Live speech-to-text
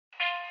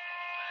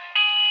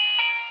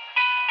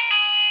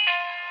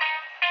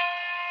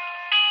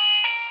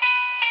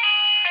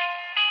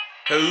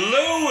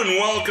Hello and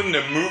welcome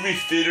to Movie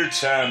Theater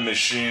Time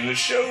Machine, the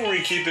show where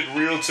we keep it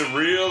real to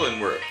real, and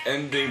we're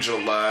ending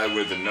July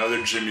with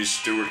another Jimmy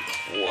Stewart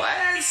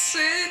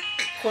classic.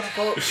 Quote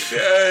unquote.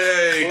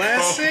 Hey,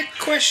 Classic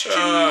question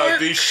mark.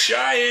 The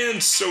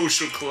Cheyenne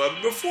Social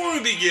Club. Before we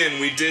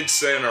begin, we did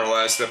say in our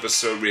last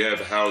episode we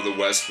have How the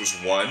West Was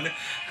Won.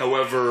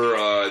 However,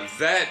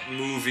 that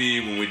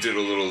movie, when we did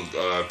a little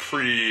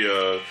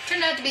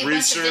turned out to be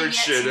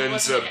research, it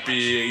ends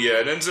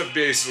up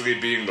basically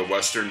being the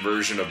Western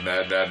version of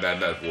Mad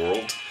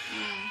World,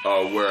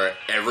 where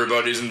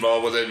everybody's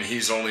involved with it, and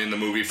he's only in the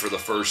movie for the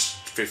first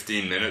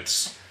 15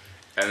 minutes.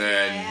 And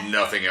then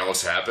nothing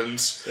else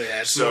happens.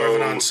 Yeah, it's more of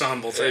an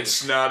ensemble thing.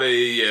 It's not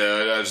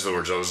that's the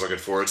words I was looking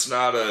for. It's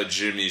not a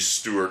Jimmy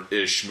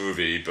Stewart-ish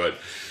movie, but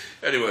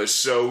anyway,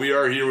 so we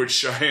are here with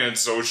Cheyenne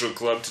Social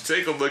Club to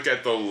take a look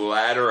at the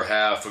latter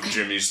half of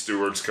Jimmy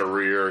Stewart's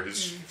career,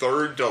 his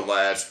third to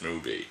last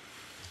movie.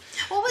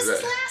 What was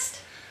his last?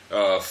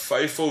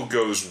 Fievel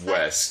Goes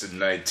West in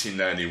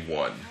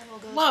 1991.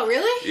 Wow,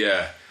 really?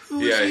 Yeah. Who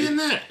was he in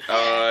that?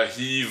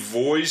 He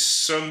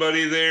voiced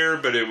somebody there,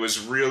 but it was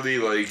really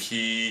like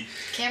he...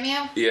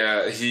 Cameo?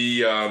 Yeah,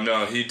 he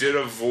did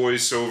a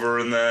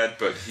voiceover in that,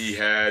 but he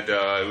had,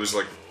 it was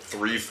like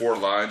 3-4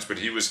 lines, but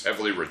he was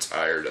heavily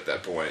retired at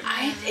that point.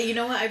 You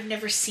know what? I've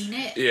never seen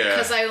it. Yeah.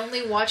 Because I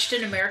only watched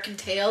An American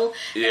Tail.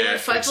 And Yeah, when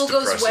Fievel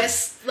Goes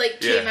West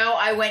came out,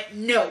 I went,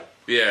 no.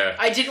 Yeah.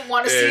 I didn't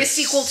want to see a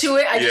sequel to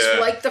it. I just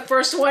liked the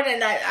first one,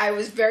 and I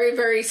was very,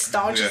 very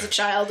staunch as a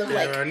child of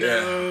there are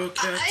no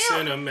cats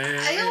in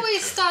America. I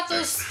always thought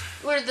those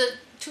were the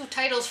two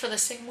titles for the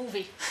same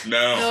movie.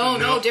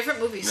 No, different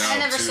movies. No, I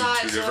never saw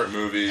it. Two different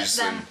movies.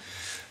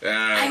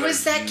 I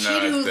was that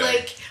kid who,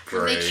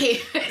 when they came...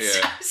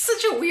 I was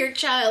such a weird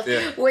child.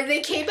 Yeah. When they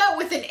came out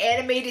with an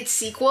animated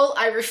sequel,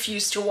 I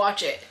refused to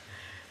watch it.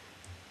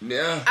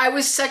 Yeah. I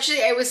was such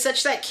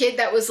that kid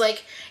that was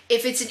like,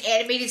 if it's an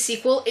animated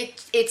sequel,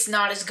 it's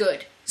not as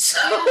good. So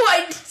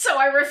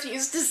I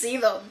refused to see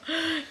them.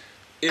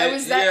 I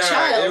was that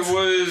child. It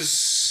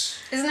was...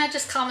 Isn't that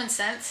just common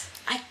sense?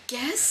 I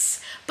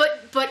guess,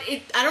 but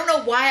I don't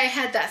know why I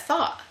had that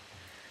thought.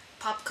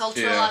 Pop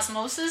cultural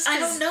osmosis? I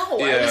don't know.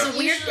 Yeah.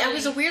 I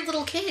was a weird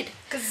little kid.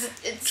 Because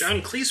it's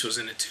John Cleese was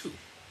in it too.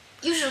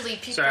 usually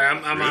people... Sorry,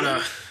 I'm on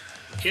a...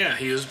 Yeah,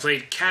 he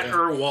played Cat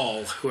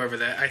Wall, whoever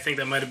that... I think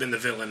that might have been the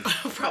villain.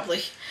 Probably.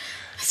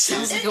 It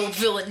sounds like a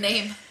villain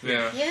name.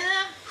 Yeah.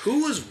 Yeah.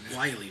 Who was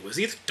Wiley? Was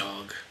he the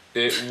dog?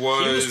 It He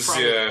was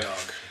probably the dog.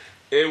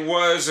 It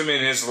was,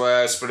 his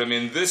last, but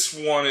this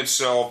one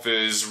itself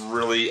is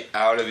really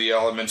out of the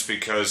elements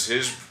because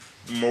his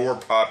more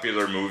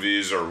popular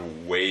movies are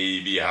way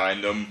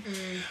behind him.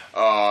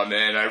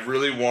 And I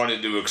really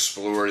wanted to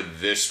explore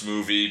this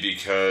movie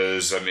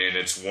because,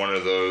 it's one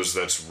of those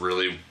that's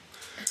really...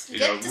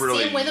 Get to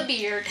see him with a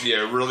beard.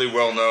 Yeah, really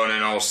well known,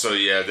 and also,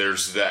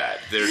 there's that,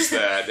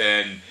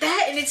 and...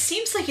 And it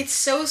seems like it's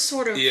so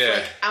sort of,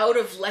 out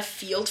of left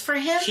field for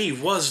him. He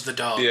was the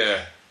dog.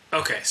 Yeah.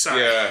 Okay,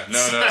 sorry. Yeah, no.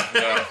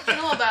 I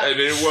know about it.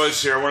 It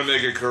was here. I want to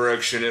make a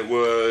correction. It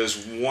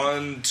was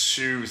 1,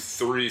 2,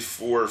 3,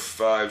 4,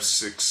 5,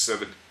 6,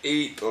 7,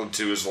 8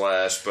 to his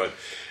last. But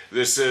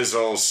this is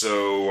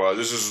also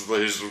this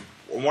is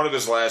one of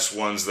his last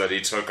ones that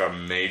he took a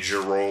major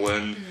role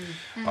in.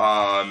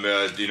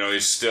 He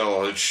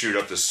still had shoot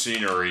up the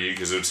scenery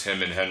because it's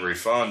him and Henry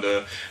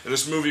Fonda. And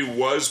this movie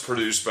was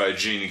produced by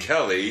Gene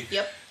Kelly.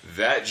 Yep.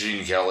 That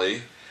Gene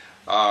Kelly.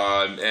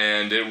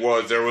 And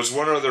there was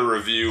one other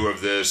review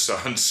of this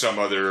on some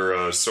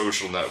other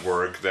social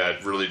network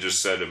that really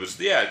just said it was,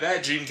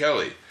 that Gene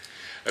Kelly.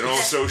 And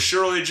also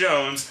Shirley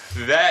Jones,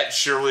 that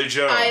Shirley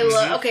Jones. I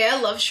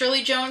love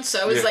Shirley Jones,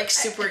 so I was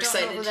super I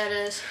excited. don't know who that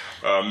is.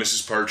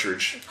 Mrs.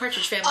 Partridge.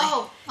 Partridge Family.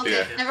 Oh, okay.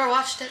 Yeah. Never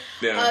watched it.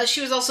 Yeah.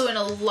 She was also in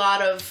a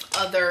lot of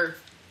other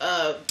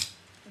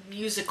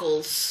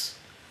musicals.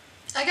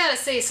 I gotta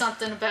say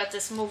something about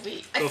this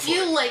movie. I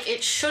feel like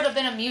it should have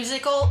been a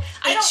musical.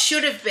 It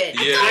should have been.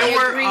 Yeah. There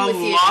were agree a with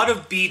you. lot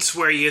of beats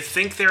where you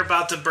think they're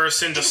about to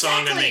burst into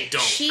song and they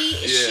don't. She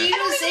I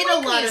don't was even in a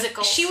like lot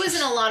musicals. of. She was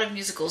in a lot of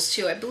musicals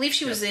too. I believe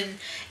she was in.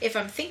 If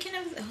I'm thinking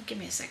of, give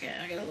me a second.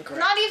 I gotta look her up.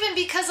 Not even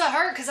because of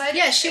her, because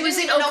She was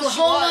in didn't even know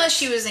Oklahoma.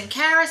 She She was in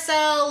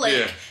Carousel.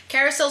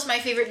 Carousel's my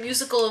favorite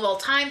musical of all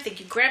time.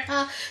 Thank you,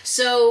 Grandpa.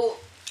 So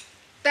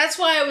that's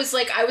why I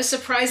was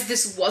surprised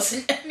this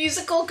wasn't a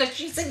musical because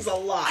she sings a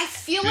lot. I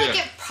feel like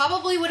it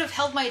probably would have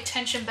held my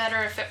attention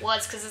better if it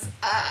was, because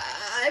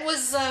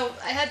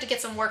I had to get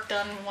some work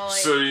done while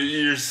So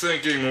you're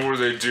thinking more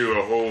they do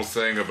a whole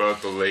thing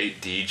about the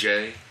late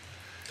DJ?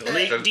 The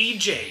late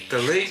DJ. The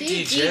late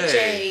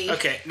DJ.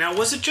 Okay, now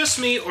was it just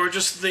me or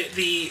just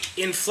the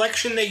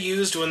inflection they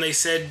used when they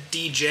said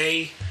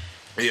DJ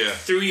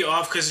threw you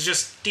off because it's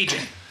just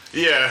DJ?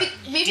 Yeah.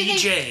 Maybe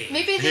DJ.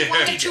 Maybe they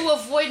wanted to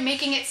avoid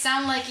making it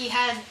sound like he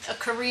had a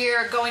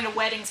career going to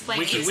weddings playing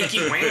music. Wiki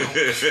wow.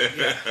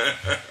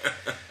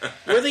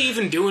 Were they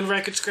even doing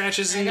record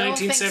scratches in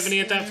 1970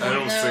 at that point? I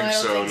don't think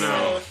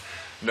so.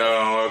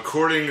 No,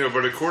 according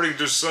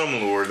to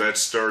some lore, that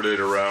started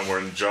around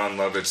when John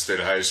Lovitz did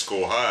High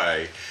School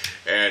High,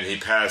 and he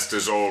passed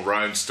his old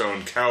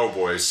Rhinestone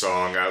Cowboy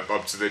song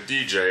up to the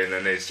DJ, and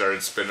then they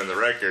started spinning the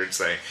record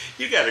saying,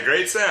 "You got a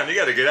great sound, you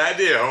got a good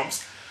idea,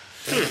 Holmes."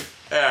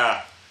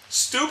 Yeah,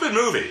 stupid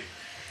movie.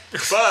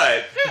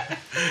 But,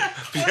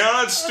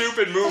 beyond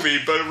stupid movie,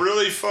 but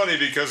really funny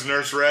because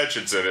Nurse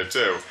Ratchet's in it,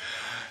 too.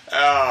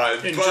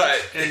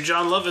 And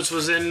John Lovitz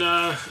was in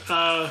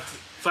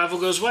Five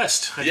Goes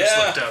West. I just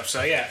looked up,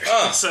 so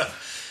yeah. So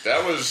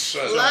that was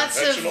lots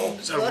intentional.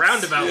 It's a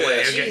roundabout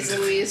way of getting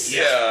Louise.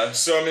 Yeah,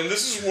 so I mean,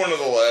 this is one of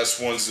the last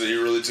ones that he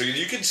really took.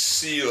 You can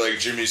see like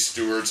Jimmy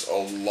Stewart's a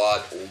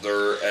lot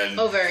older, and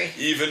very.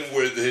 Even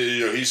with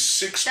his, he's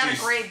 60. Got a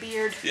gray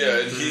beard. Yeah,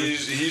 and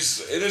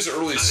he's in his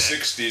early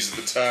 60s at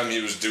the time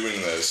he was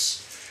doing this.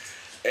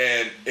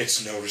 And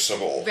it's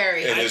noticeable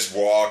in his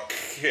walk.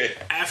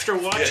 After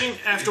watching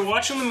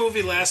the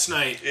movie last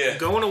night,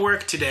 going to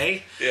work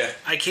today,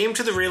 I came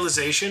to the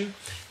realization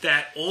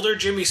that older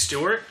Jimmy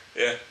Stewart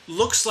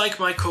looks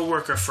like my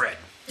coworker Fred.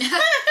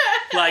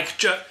 like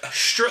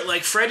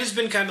Fred has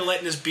been kind of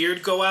letting his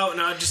beard go out, and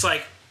I'm just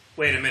like,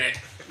 wait a minute,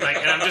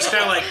 and I'm just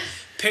kind of like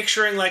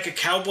picturing like a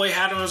cowboy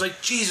hat, and I was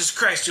like, Jesus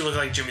Christ, you look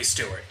like Jimmy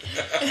Stewart.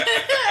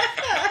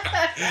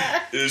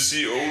 Is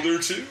he older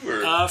too?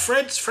 Or?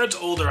 Fred's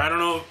older. I don't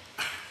know.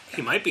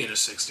 He might be in his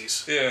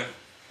 60s. Yeah.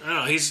 I don't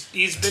know.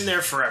 He's been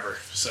there forever.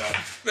 So.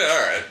 Yeah,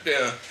 all right.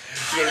 Yeah.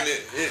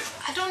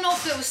 I don't know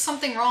if it was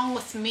something wrong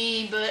with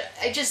me, but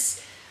I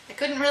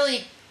couldn't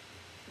really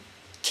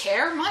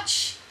care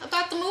much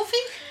about the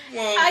movie.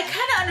 Well, I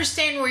kind of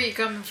understand where you're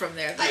coming from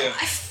there.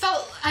 I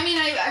felt. I mean,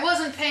 I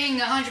wasn't paying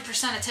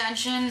 100%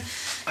 attention.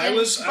 By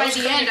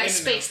the end, I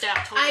spaced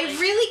out totally. I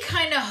really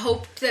kind of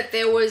hoped that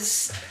there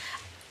was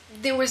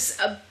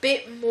a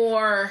bit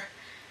more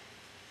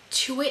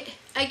to it,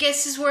 I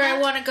guess is where I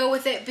want to go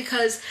with it,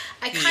 because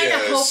I kind of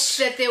hoped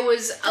that there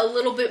was a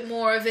little bit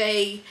more of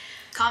a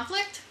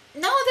conflict.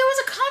 No, there was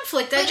a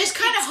conflict. I just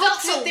kind of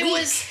hoped that there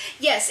was.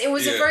 Yes, it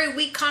was a very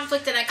weak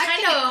conflict, and I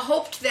kind of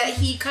hoped that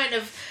he kind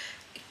of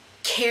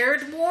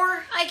cared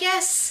more, I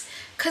guess,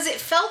 because it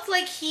felt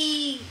like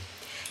he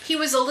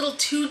was a little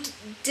too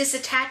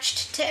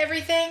disattached to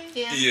everything.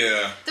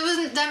 Yeah.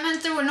 That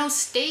meant there were no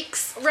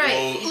stakes,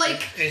 right? Well,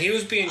 and he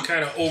was being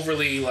kind of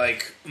overly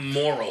like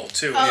moral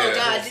too. Oh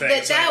God,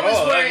 that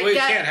was where we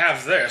can't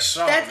have this.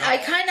 Oh, that no. I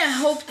kind of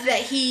hoped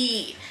that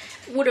he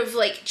would have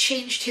like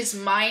changed his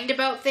mind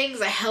about things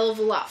a hell of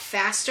a lot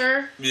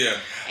faster. Yeah.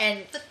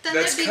 And then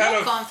there'd be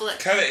no conflict.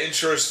 Kind of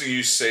interesting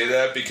you say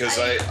that, because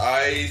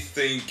I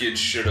think it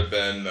should have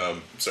been.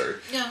 Sorry.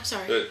 No,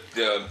 sorry.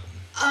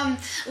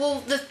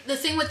 Well, the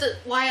thing with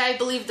why I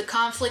believe the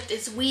conflict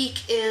is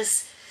weak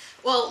is,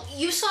 well,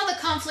 you saw the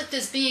conflict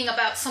as being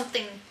about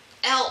something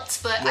else,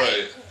 but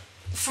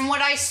from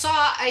what I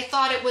saw, I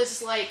thought it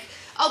was like,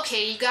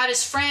 okay, you got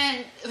his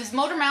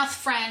Motormouth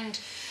friend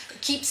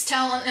keeps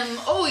telling him,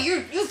 oh,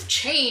 you've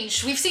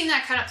changed. We've seen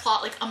that kind of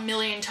plot like a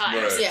million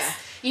times. Right. Yeah.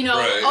 You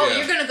know,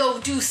 you're going to go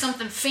do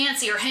something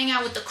fancy or hang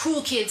out with the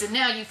cool kids, and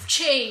now you've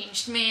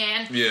changed,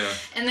 man. Yeah.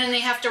 And then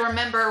they have to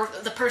remember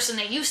the person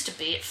they used to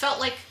be. It felt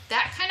like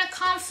that kind of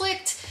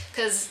conflict,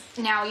 because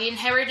now he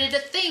inherited a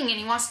thing, and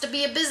he wants to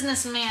be a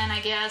businessman,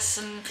 I guess.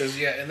 And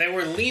they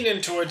were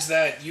leaning towards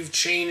that, you've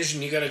changed,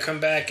 and you got to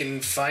come back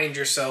and find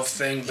yourself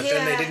thing, but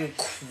then they didn't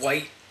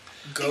quite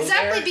go there.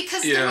 Exactly,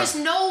 because there was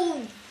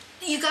no...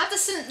 You got the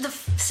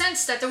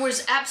sense that there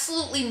was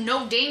absolutely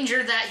no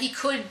danger that he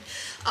could...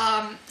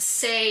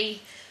 say,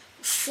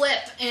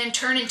 flip and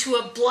turn into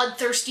a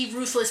bloodthirsty,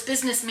 ruthless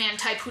businessman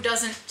type who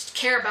doesn't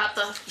care about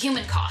the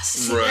human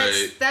costs.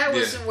 Right. That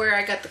wasn't where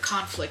I got the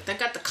conflict. I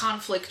got the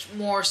conflict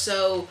more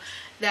so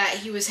that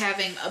he was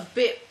having a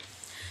bit...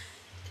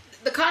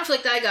 The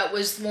conflict I got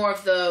was more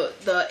of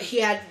he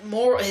had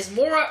his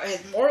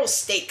moral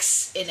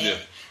stakes in it. Yeah.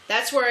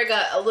 That's where I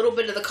got a little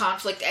bit of the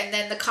conflict, and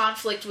then the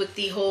conflict with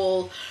the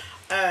whole...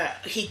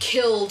 he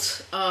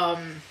killed...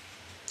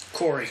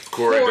 Corey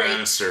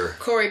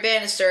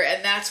Bannister,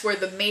 and that's where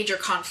the major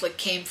conflict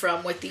came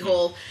from with the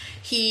whole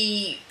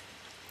he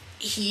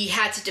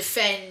had to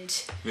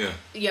defend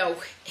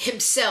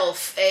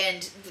himself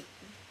and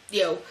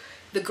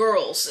the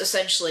girls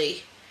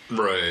essentially.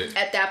 Right.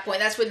 At that point,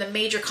 that's when the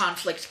major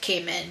conflict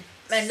came in.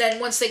 And then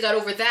once they got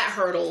over that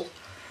hurdle,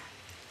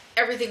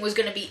 everything was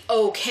going to be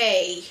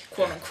okay,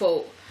 quote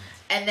unquote.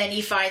 And then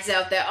he finds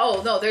out that,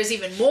 oh no, there's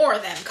even more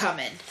of them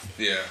coming.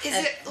 Yeah. Is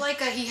it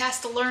like he has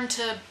to learn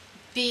to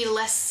be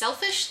less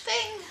selfish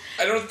thing?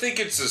 I don't think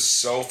it's a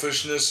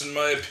selfishness, in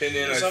my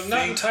opinion. I'm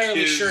not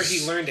entirely sure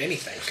he learned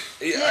anything.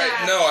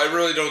 I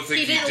really don't think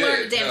he did. He didn't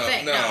learn a damn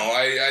thing. No,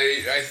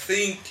 I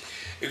think...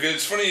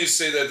 It's funny you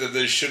say that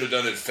they should have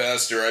done it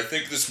faster. I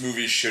think this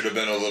movie should have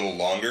been a little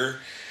longer.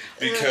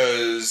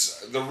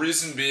 Because the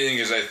reason being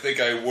is I think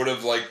I would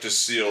have liked to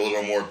see a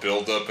little more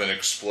build-up and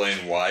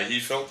explain why he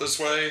felt this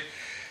way.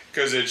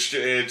 Because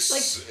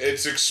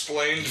it's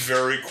explained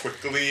very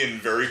quickly in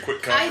very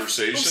quick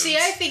conversations.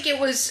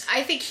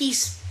 I think he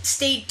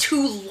stayed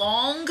too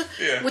long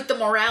with the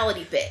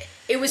morality bit.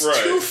 It was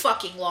too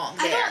fucking long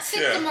there. I don't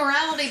think the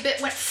morality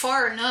bit went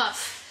far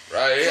enough.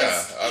 Right,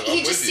 yeah.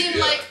 He just seemed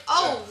like,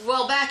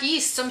 well, back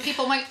east, some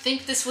people might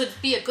think this would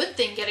be a good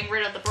thing, getting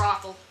rid of the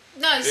brothel.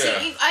 No,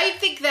 see, I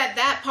think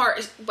that part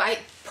is...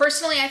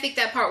 Personally, I think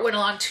that part went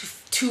on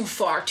too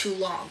far, too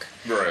long.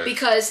 Right.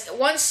 Because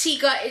once he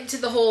got into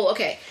the whole...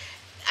 Okay,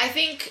 I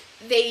think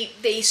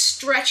they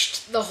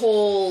stretched the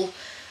whole...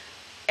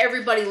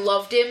 Everybody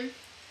loved him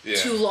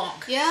too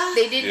long. Yeah.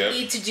 They didn't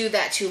need to do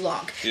that too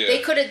long. Yeah. They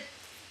could have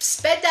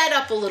sped that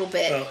up a little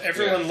bit. Well,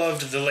 everyone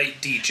loved the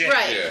late DJ.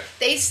 Right. Yeah.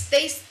 They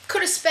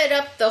could have sped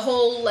up the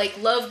whole, like,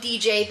 love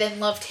DJ, then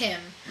loved him.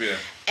 Yeah.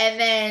 And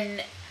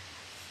then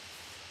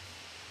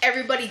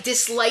everybody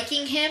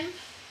disliking him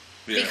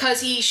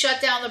because he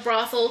shut down the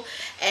brothel,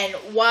 and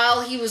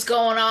while he was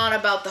going on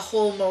about the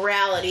whole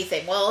morality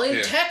thing, well,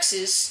 in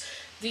Texas,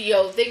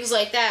 things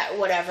like that,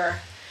 whatever.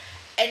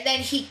 And then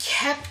he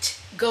kept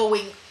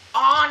going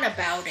on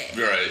about it.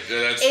 Right.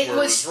 That's where it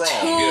was wrong.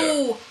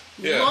 Too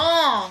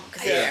long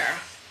there.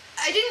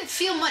 I didn't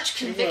feel much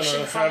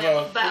conviction from him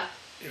about...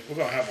 We're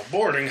going to have a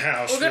boarding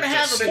house. We're going to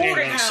have a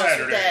boarding house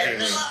Saturday.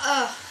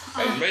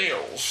 And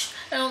meals.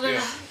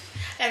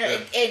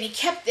 And he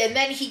kept,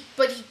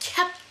 but he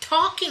kept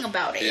talking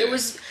about it. It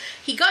was,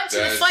 he got into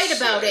the fight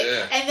about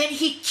it, and then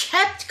he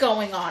kept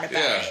going on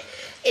about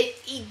it.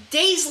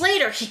 Days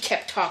later, he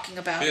kept talking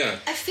about it.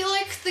 I feel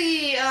like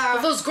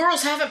those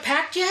girls haven't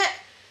packed yet.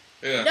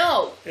 Yeah.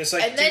 No. It's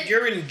like, dude,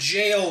 you're in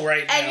jail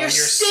right now. And you're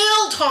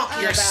still talking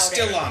about it.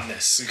 You're still on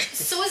this.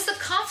 So is the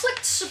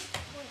conflict...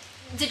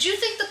 Did you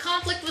think the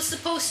conflict was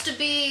supposed to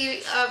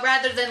be,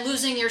 rather than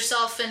losing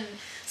yourself in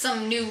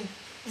some new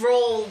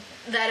role,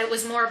 that it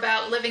was more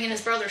about living in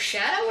his brother's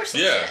shadow or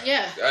something?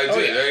 Yeah. I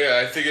did.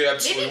 I think it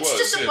absolutely Maybe it's was.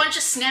 just a bunch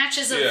of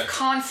snatches of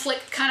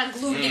conflict kind of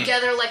glued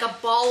together like a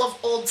ball of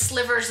old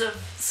slivers of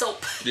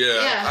soap.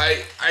 Yeah.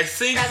 I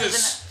think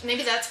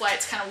maybe that's why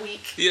it's kind of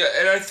weak. Yeah,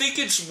 and I think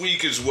it's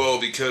weak as well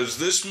because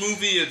this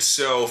movie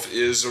itself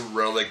is a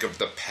relic of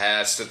the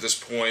past at this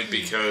point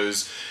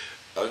because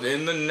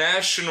in the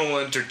national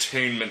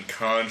entertainment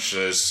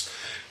conscious,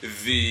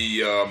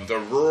 the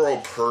rural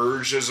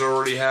purge has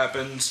already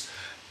happened.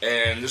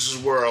 And this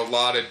is where a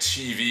lot of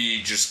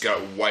TV just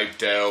got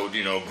wiped out.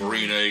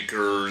 Green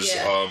Acres,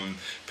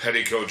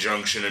 Petticoat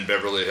Junction, and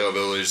Beverly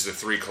Hillbillies, the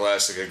three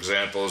classic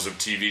examples of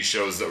TV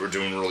shows that were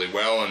doing really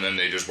well, and then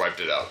they just wiped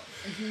it out.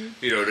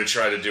 To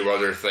try to do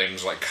other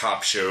things like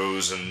cop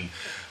shows and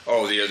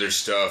all the other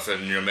stuff,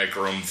 and make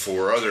room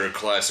for other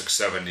classic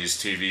 70s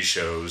TV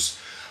shows.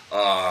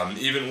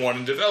 Even one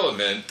in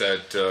development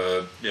that,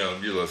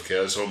 you love,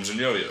 Kaz, Holmes and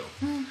Yo-Yo,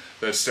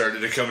 that started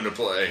to come into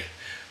play.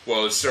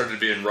 Well, it started to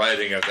be in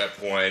writing at that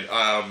point.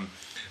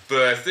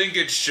 But I think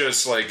it's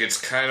just it's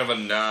kind of a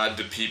nod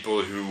to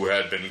people who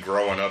had been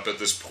growing up at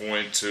this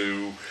point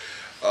to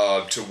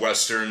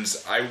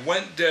Westerns. I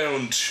went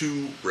down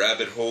two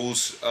rabbit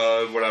holes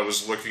when I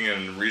was looking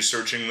and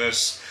researching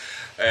this.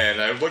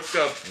 And I looked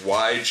up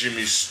why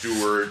Jimmy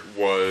Stewart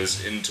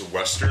was into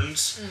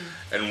Westerns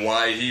and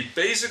why he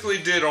basically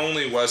did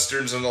only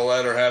Westerns in the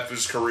latter half of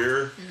his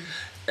career.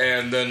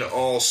 And then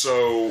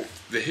also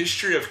the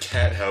history of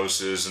cat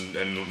houses in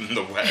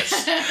the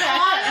West.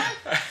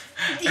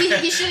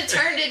 He should have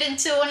turned it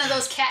into one of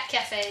those cat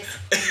cafes.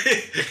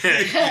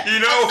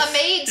 A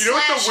maid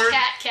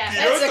 /cat cafe.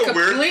 That's a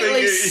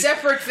completely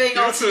separate thing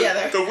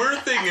altogether. The weird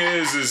thing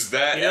is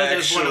that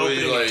actually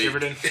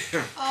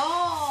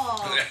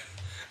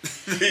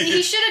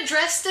he should have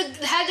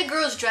had the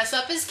girls dress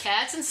up as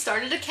cats and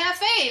started a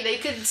cafe. They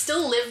could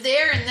still live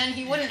there, and then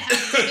he wouldn't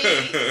have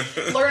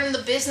to learn the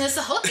business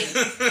of hooking.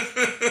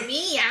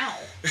 Meow.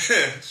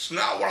 It's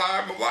not what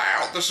I'm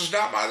about. This is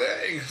not my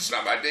thing. It's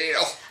not my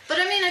deal. But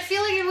I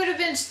feel like it would have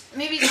been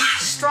maybe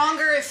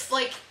stronger if,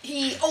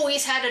 he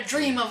always had a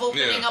dream of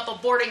opening up a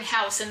boarding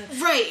house and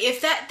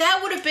if that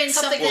would have been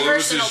something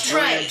personal.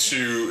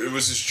 It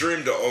was his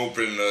dream to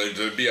open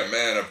to be a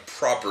man of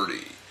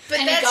property. But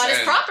he got his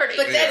property.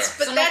 But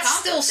that's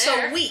still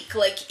so weak.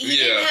 He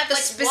didn't have a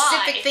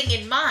specific thing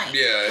in mind.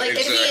 Yeah,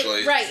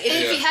 exactly.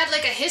 If he had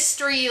a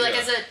history,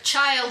 as a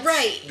child.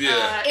 Right.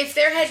 If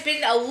there had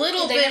been a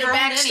little bit of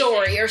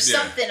backstory or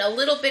something, a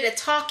little bit of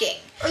talking.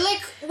 Or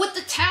what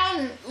the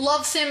town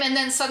loves him and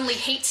then suddenly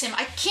hates him.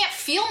 I can't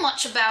feel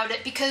much about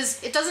it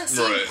because it doesn't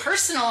seem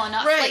personal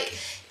enough. Right.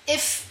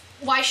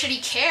 Why should he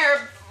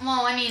care?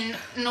 Well,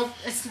 no.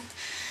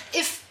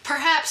 If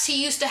perhaps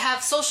he used to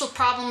have social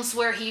problems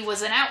where he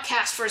was an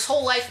outcast for his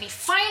whole life and he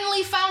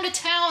finally found a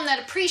town that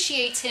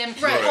appreciates him,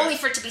 only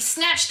for it to be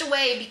snatched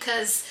away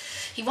because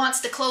he wants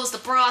to close the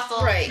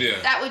brothel,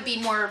 that would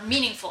be more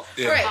meaningful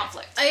for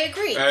conflict. I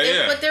agree.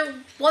 But there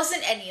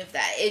wasn't any of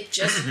that. It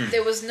just,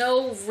 there was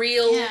no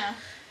real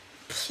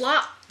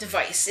plot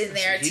device in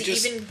there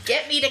even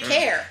get me to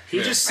care.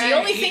 The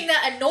only thing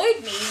that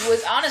annoyed me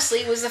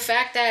was the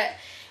fact that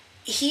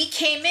he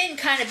came in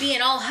kind of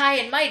being all high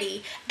and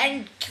mighty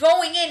and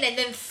going in and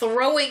then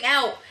throwing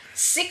out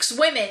 6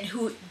 women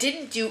who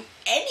didn't do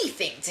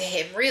anything to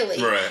him really,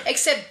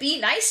 except be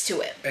nice to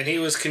him. And he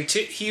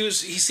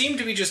seemed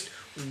to be just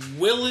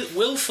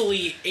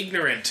willfully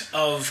ignorant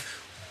of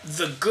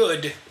the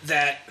good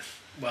that.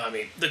 Well, I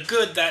mean, the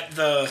good that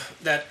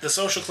the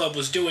social club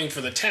was doing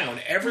for the town.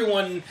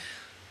 Everyone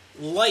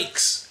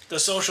likes the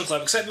social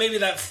club, except maybe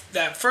that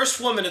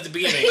first woman at the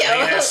beginning.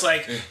 That's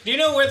like, do you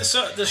know where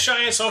the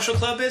Cheyenne Social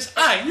Club is?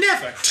 I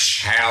never.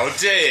 How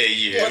dare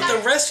you? But the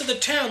rest of the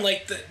town,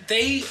 like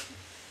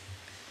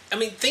I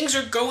mean, things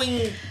are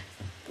going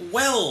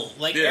well.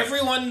 Like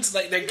everyone's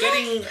like they're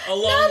getting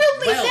along. Not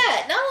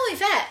only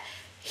that,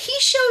 he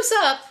shows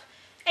up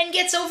and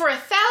gets over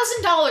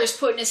 $1,000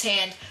 put in his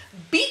hand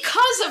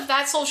because of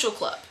that social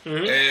club.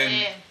 Mm-hmm.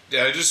 And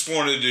yeah, I just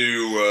wanted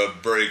to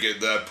break at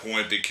that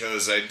point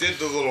because I did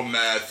the little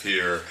math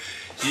here.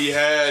 He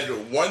had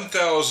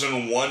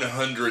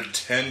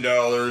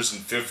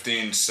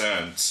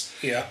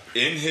 $1,110.15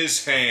 in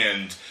his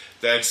hand.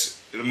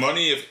 That's the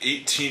money of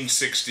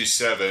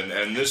 1867,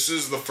 and this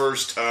is the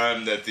first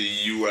time that the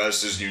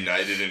U.S. is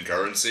united in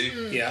currency.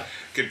 Yeah.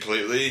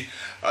 Completely.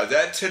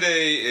 That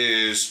today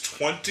is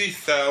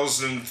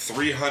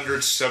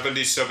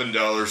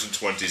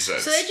 $20,377.20.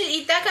 So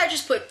that guy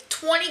just put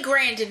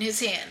 $20,000 in his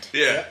hand.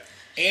 Yeah.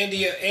 And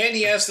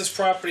he has this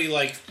property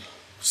like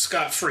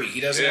scot-free. He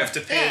doesn't have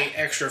to pay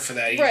extra for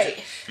that.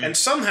 Right. And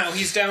somehow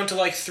he's down to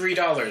like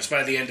 $3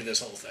 by the end of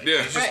this whole thing.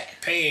 Yeah. He's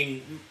just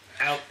paying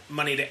out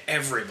money to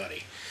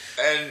everybody.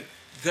 And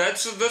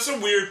that's a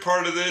weird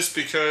part of this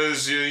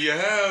because you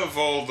have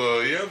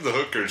the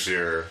hookers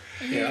here.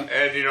 Yeah.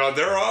 And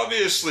they're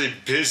obviously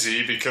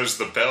busy because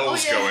the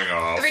bell's going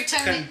off. Every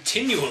time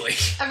continually.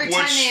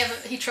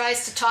 He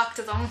tries to talk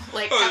to them,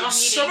 like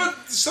some of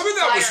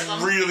that was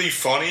really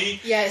funny.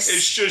 Yes.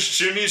 It's just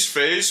Jimmy's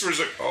face where he's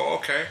like, "Oh,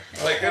 okay."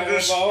 Like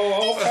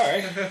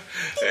okay.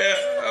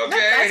 Yeah, okay.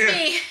 That's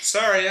me.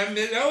 Sorry,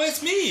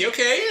 it's me.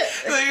 Okay.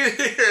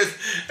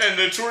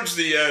 And towards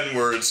the end,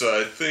 where it's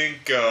I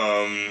think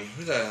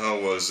who the hell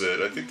was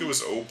it? I think it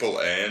was Opal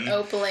Ann.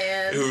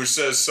 Who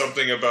says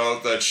something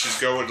about that she's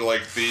going to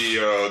like the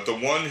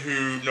one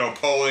who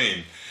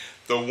Pauline.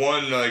 The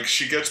one, like,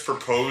 she gets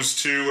proposed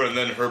to, and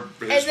then the brother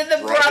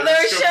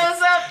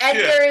shows up.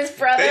 Edgar, his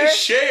brother. They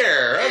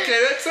share. Okay,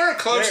 they're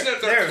close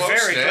knit. They're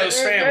very close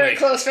family. Very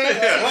close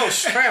family.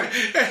 Close family.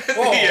 At the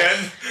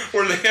end,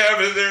 where they have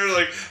it, they're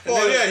like,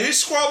 well, yeah, he's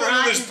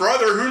squabbling with his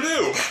brother. Who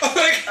knew?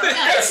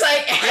 It's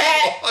like,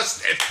 I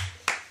lost it.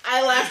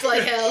 I laughed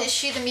like hell. Is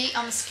she the meat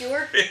on the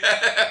skewer? It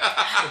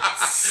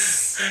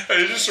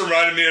just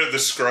reminded me of the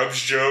Scrubs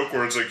joke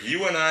where it's like,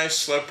 you and I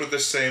slept with the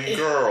same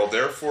girl,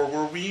 therefore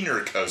we're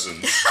wiener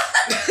cousins.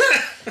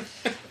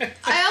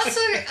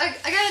 I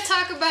gotta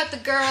talk about the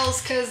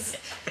girls because,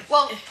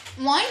 well,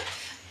 one,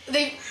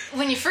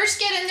 when you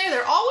first get in there,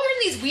 they're all wearing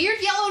these weird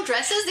yellow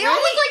dresses. They all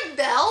look like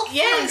Belle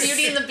from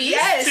Beauty and the Beast.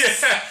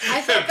 Yes. Yeah.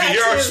 I thought Be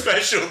our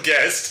special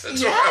guest.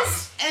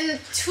 That's and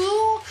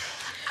two,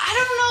 I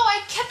don't know,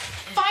 I kept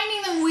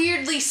finding them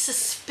weirdly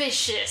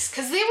suspicious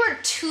because they were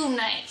too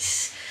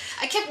nice.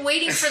 I kept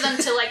waiting for them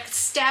to like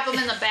stab them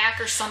in the back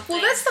or something.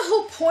 Well, that's the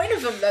whole point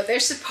of them, though. They're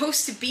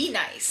supposed to be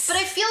nice. But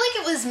I feel like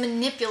it was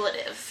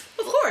manipulative.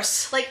 Of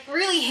course. Like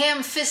really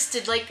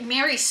ham-fisted, like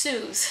Mary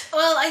Sue's.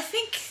 Well, I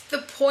think the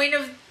point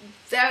of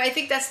that, I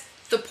think that's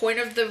the point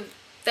of them,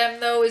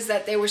 though, is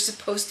that they were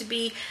supposed to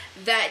be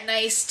that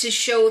nice to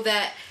show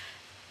that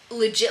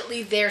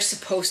legitly they're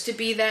supposed to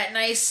be that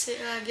nice.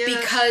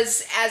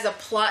 Because as a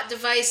plot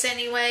device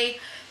anyway,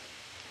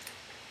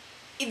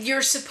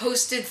 you're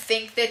supposed to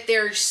think that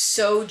they're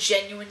so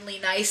genuinely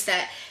nice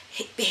that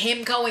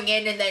him going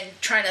in and then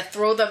trying to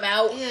throw them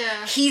out,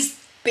 he's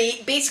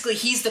basically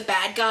he's the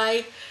bad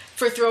guy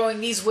for throwing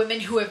these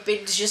women who have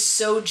been just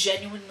so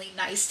genuinely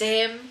nice to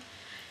him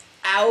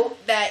out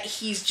that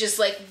he's just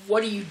like,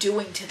 what are you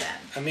doing to them?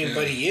 I mean,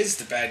 but he is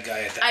the bad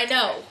guy at that point. I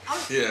know.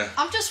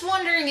 I'm just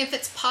wondering if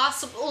it's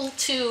possible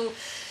to,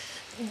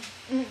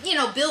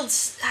 build...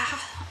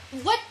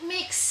 what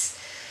makes...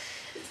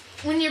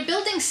 When you're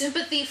building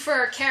sympathy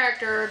for a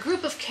character or a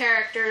group of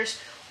characters,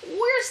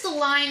 where's the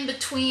line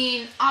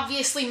between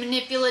obviously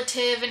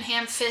manipulative and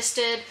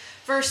ham-fisted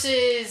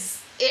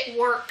versus it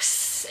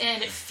works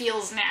and it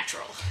feels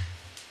natural?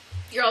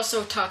 You're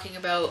also talking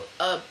about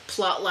a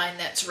plot line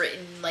that's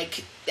written,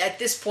 like, at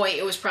this point,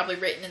 it was probably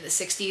written in the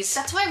 60s.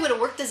 That's why it would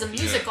have worked as a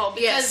musical,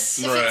 because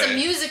if it's a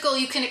musical,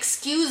 you can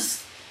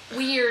excuse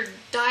weird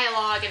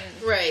dialogue and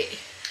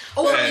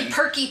overly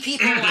perky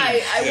people.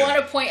 I want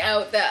to point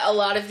out that a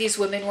lot of these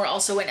women were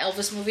also in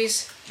Elvis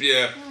movies.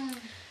 Yeah.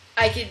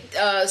 I could,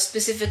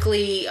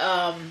 specifically,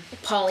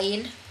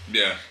 Pauline.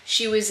 Yeah.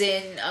 She was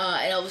in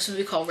an Elvis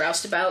movie called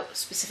Roustabout,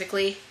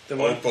 specifically.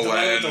 Opal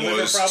Ann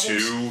was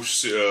too.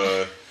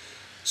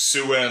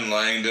 Sue Ann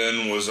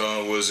Langdon was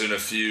in a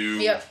few.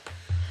 Yep.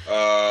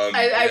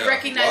 I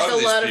recognized a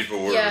lot of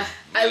people were.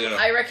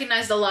 I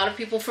recognized a lot of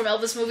people from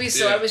Elvis movies,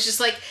 so I was just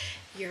like,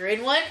 "You're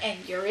in one,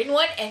 and you're in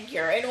one, and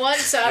you're in one."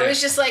 So I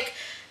was just like,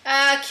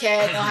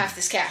 "Okay, I'll have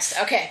this cast."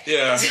 Okay.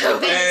 Yeah.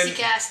 So fancy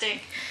casting.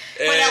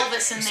 Put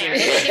Elvis in there.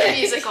 Make it a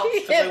musical.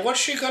 Like,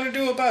 what's she gonna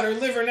do about her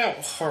liver now?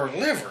 Her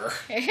liver.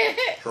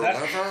 Her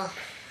liver.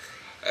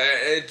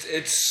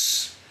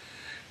 It's.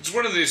 It's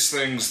one of these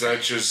things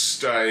that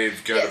just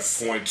I've got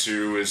to point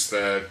to is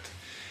that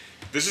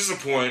this is a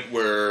point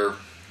where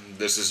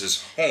this is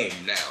his home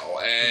now,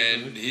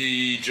 and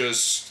he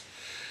just...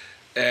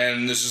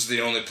 And this is the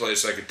only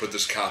place I could put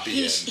this copy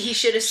in. He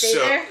should have stayed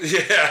there?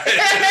 Yeah.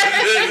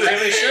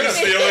 Really should have.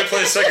 It's the only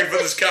place I could put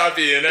this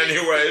copy in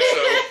anyway,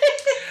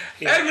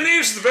 so... Adam and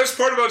Eve's the best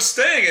part about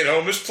staying at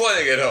home is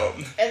playing at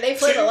home. And they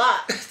played a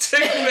lot.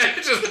 Take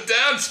advantage of the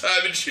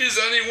downtime and choose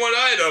any one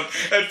item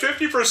at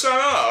 50%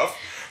 off.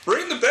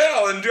 Ring the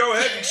bell and go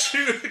ahead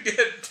and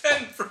get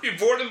 10 free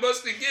Board and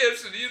Busted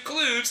gifts, and it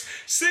includes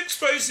 6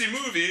 spicy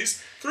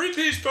movies,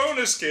 3-piece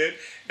bonus kit,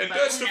 and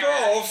best of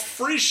all,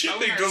 free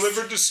shipping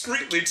delivered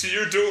discreetly to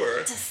your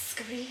door.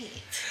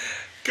 Discreet.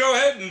 Go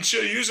ahead and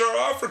use our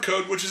offer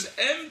code, which is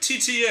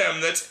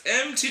MTTM. That's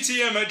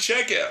MTTM at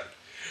checkout.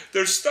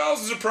 There's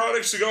thousands of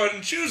products to go ahead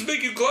and choose.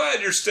 Make you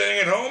glad you're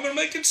staying at home and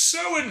make it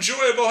so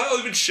enjoyable. Hell,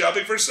 even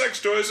shopping for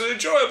sex toys is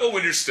enjoyable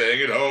when you're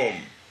staying at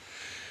home.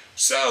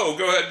 So,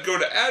 go ahead and go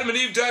to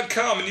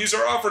adamandeve.com and use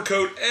our offer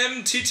code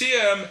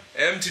MTTM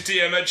at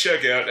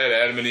checkout at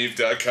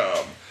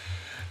adamandeve.com.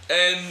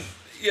 And,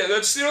 yeah,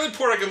 that's the only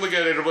part I can look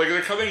at it. Like,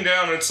 they're coming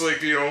down, and it's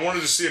like, I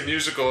wanted to see a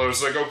musical. I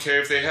was like, okay,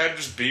 if they had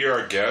just be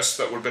our guest,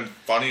 that would have been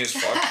funny as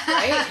fuck.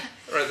 Right?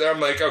 Right there,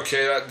 I'm like,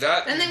 okay,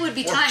 that Then they would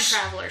be works. time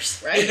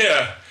travelers, right?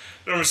 Yeah.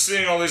 And I was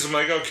seeing all these, I'm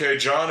like, okay,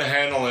 John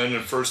Hanlon,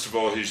 and first of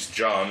all, he's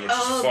John, which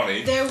is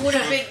funny. There would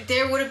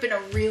have been a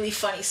really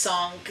funny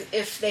song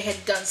if they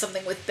had done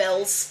something with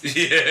bells.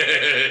 Yeah.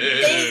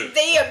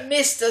 They have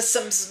missed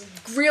some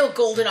real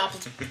golden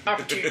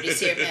opportunities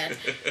here, man.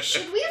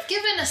 Should we have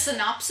given a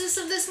synopsis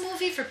of this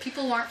movie for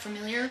people who aren't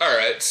familiar? All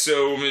right,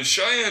 so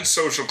Cheyenne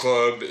Social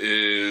Club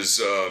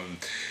is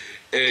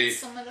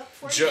Sum it up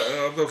for you.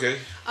 okay.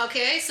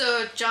 Okay,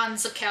 so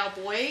John's a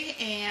cowboy,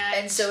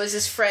 and so is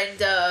his friend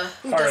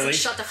who Harley. doesn't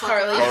shut the fuck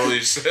Harley. up.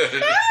 Harley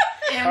said.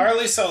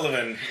 Harley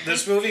Sullivan.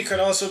 This movie could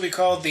also be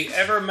called The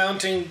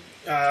Ever-Mounting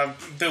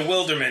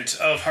Bewilderment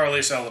of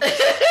Harley Sullivan.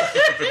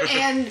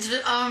 And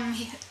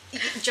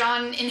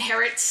John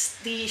inherits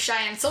the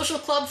Cheyenne Social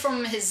Club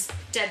from his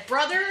dead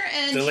brother,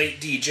 and The late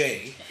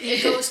DJ.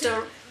 he goes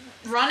to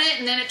run it,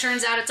 and then it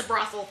turns out it's a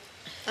brothel.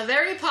 A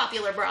very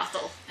popular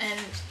brothel, and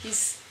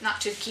he's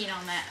not too keen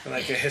on that.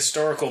 Like a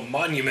historical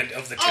monument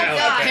of the town.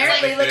 God,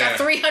 Apparently, like Yeah. a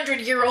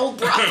 300-year-old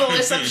brothel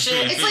or some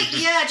shit. It's like,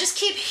 yeah, just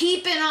keep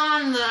heaping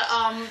on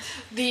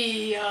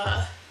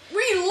the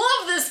we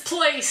love this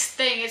place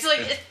thing. It's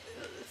like,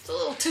 it's a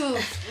little too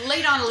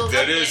late on a little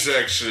That bit. is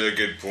actually a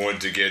good point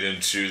to get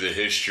into the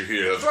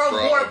history of Throw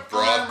more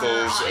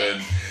brothels armor on it.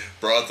 and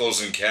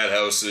brothels and cat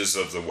houses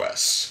of the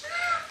West.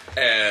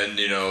 And,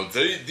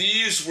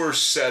 these were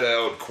set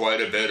out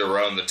quite a bit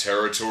around the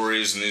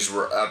territories, and these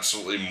were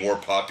absolutely more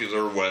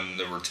popular when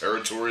there were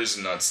territories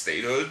and not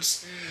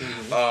statehoods.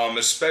 Mm-hmm.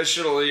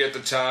 Especially at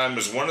the time,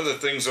 was one of the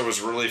things that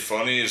was really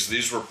funny is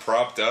these were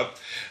propped up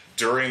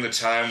during the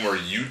time where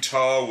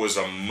Utah was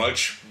a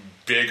much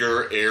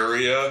bigger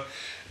area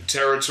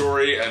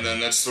territory, and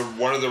then that's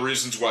one of the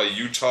reasons why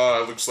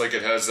Utah looks like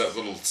it has that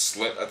little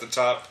slit at the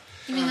top.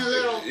 You mean the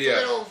little,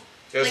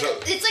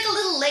 it's like a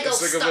little Lego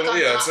stuck on top.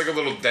 It's like a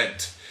little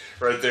dent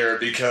right there,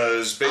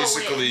 because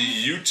basically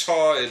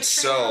Utah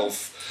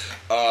itself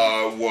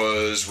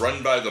was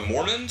run by the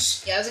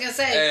Mormons. Yeah, I was gonna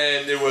say.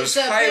 And it was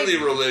highly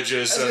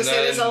religious. I was gonna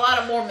say, there's a lot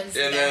of Mormons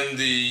in there. And then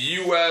the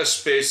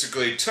U.S.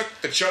 basically took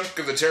the chunk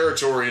of the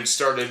territory and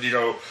started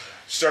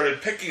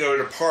picking it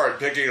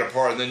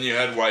apart, and then you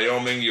had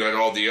Wyoming, you had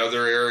all the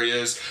other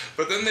areas,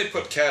 but then they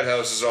put cat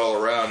houses all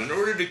around in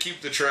order to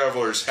keep the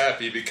travelers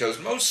happy, because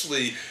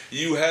mostly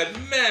you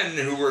had men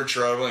who were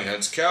traveling,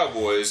 hence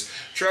cowboys,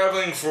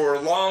 traveling for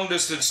a long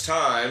distance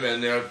time,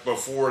 and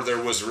before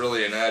there was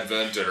really an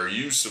advent or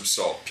use of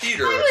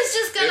saltpeter. I was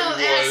just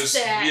gonna ask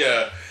that.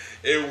 Yeah.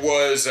 It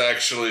was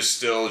actually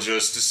still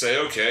just to say,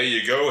 okay,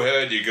 you go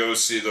ahead, you go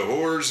see the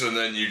whores, and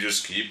then you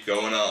just keep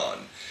going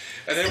on.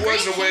 And it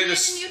was a way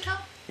to. In Utah?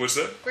 What's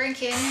that? Grand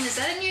Canyon, is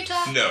that in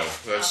Utah? No,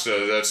 that's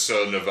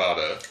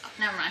Nevada.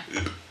 Never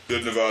mind. The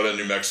Nevada,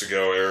 New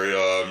Mexico area.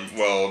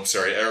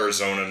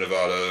 Arizona,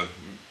 Nevada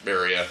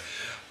area.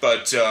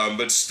 But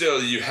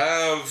still, you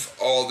have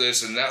all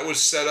this, and that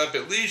was set up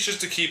at least just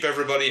to keep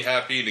everybody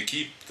happy, to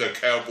keep the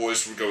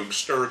cowboys from going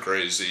stir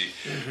crazy,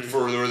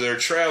 for they're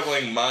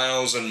traveling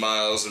miles and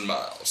miles and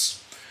miles.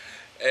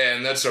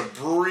 And that's a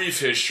brief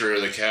history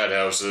of the cat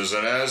houses.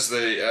 And as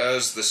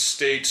the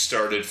state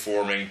started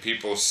forming,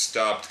 people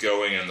stopped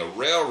going, and the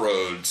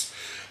railroads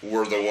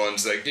were the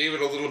ones that gave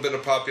it a little bit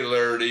of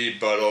popularity.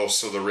 But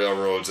also, the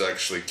railroads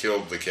actually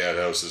killed the cat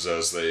houses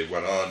as they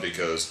went on,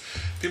 because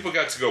people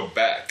got to go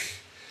back.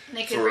 And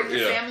they could bring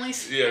their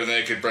families. Yeah, and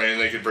they could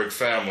bring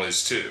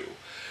families too.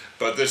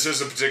 But this is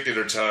a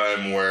particular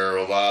time where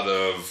a lot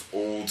of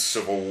old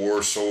Civil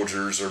War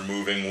soldiers are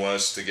moving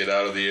west to get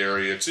out of the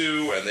area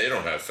too, and they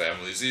don't have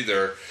families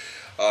either.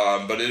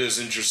 But it is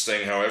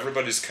interesting how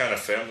everybody's kind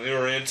of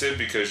family-oriented,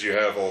 because you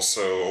have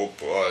also,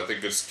 I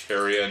think it's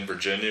Carrie Ann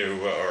Virginia,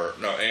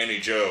 Annie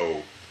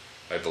Jo,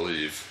 I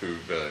believe, who,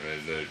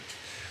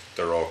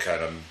 they're all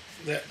kind of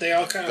They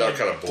all kind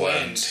of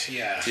blend.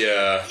 Yeah.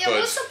 Yeah. Yeah.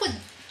 What's up with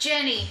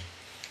Jenny?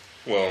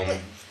 Well,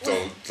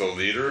 the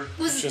leader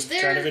was just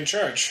there, kind of in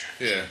charge.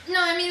 Yeah. No,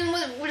 I mean,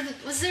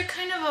 was there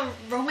kind of a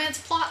romance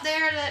plot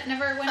there that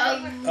never went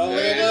anywhere? A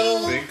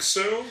little. I think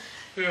so.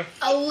 Yeah.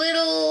 A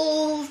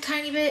little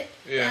tiny bit.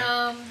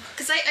 Yeah.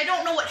 Because I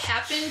don't know what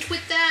happened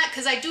with that.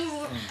 Because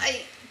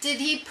did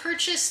he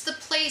purchase the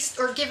place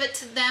or give it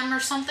to them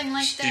or something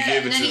like that? He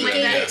gave it to them.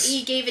 Yes.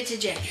 He gave it to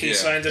Jenny. He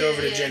signed it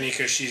over to Jenny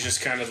because she's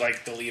just kind of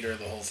like the leader of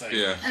the whole thing.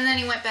 Yeah. And then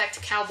he went back to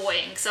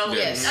cowboying. So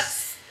Yes.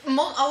 that's a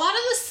lot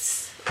of this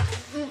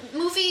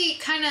movie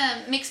kind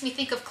of makes me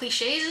think of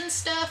cliches and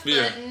stuff,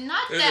 but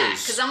not that.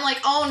 Because I'm like,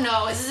 oh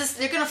no, is this?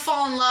 They're gonna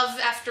fall in love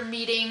after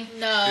meeting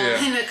in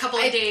a couple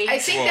of days. I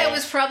think that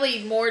was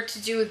probably more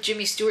to do with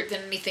Jimmy Stewart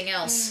than anything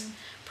else.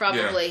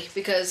 Probably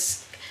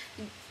because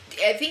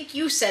I think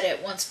you said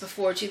it once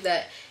before too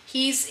that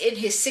he's in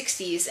his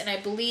 60s, and I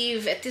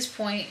believe at this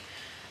point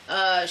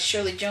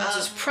Shirley Jones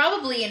was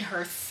probably in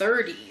her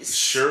 30s.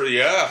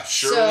 Shirley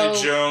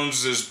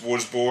Jones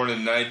was born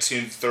in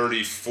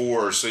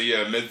 1934, so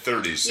mid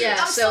 30s. Yeah,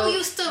 I'm so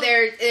used to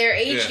their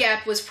age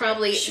gap was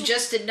probably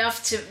just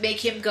enough to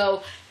make him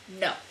go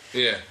no.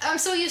 Yeah. I'm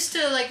so used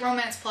to like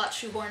romance plots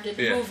shoehorned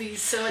into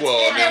movies, so it's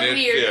kind of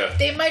weird. Yeah.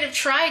 They might have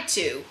tried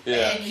to,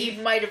 and he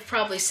might have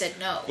probably said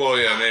no. Well,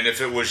 yeah, I mean,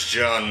 if it was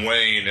John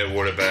Wayne, it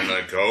would have been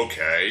like,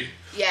 okay.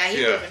 Yeah,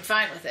 he would have been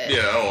fine with it.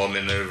 Yeah, well, I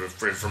mean,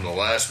 from the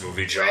last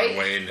movie, John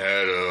Wayne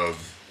had a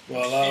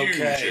huge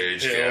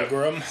age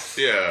Pilgrim. gap.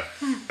 Yeah.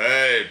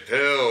 Hey,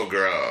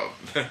 Pilgrim.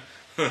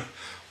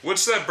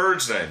 What's that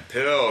bird's name?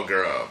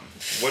 Pilgrim.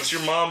 What's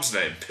your mom's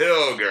name?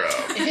 Pilgrim.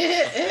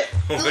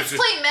 Let's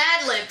play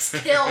Mad Libs.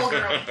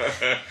 Pilgrim.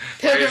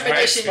 Pilgrim My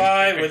edition.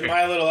 spy with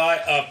my little eye,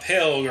 a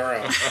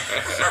pilgrim.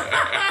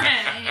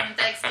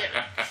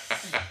 Thanksgiving.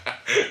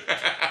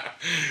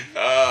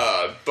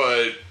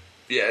 But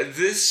yeah,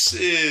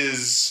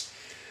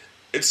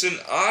 it's an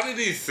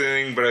oddity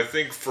thing, but I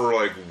think for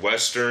like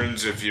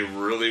westerns, if you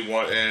really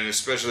want, and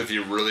especially if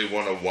you really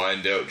want to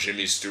wind out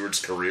Jimmy Stewart's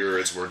career,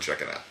 it's worth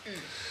checking out.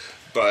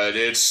 But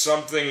it's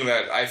something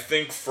that I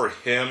think for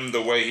him,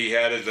 the way he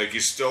had it, like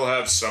you still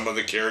have some of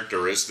the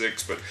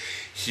characteristics, but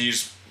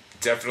he's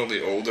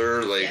definitely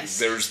older. Like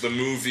there's the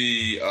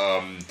movie,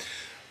 what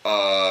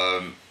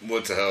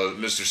the hell,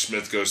 Mr.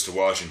 Smith Goes to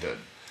Washington.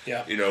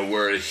 Yeah. You know,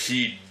 where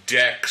he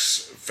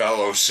decks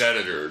fellow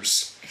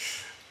senators.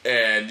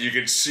 And you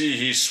can see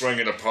he's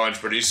swinging a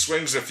punch, but he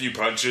swings a few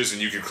punches,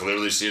 and you can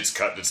clearly see it's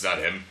cut and it's not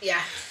him. Yeah.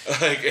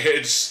 Like,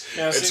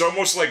 it's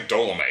almost like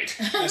Dolomite.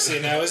 See,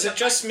 now, is it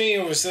just me,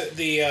 or was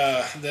the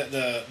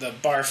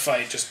bar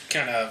fight just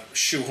kind of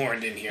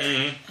shoehorned in here?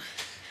 Mm-hmm.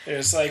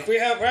 It's like, we're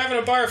having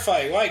a bar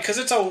fight. Why? Because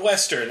it's a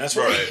Western. That's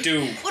what we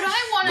do. What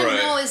I want to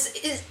know is,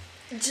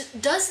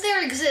 does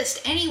there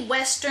exist any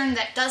Western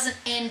that doesn't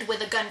end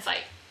with a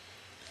gunfight?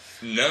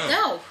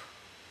 No.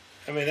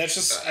 I mean, that's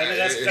just...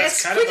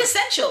 that's kind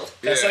quintessential.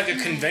 That's like a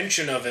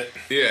convention of it.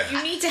 Yeah.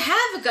 You need to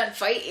have a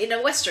gunfight in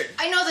a Western.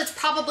 I know that's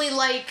probably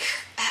like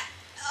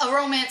a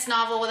romance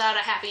novel without a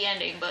happy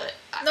ending, but...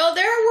 No,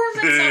 there are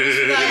romance novels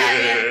without a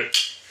happy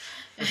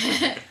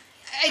ending.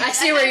 I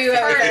see where you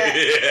went with that.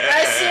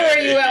 I see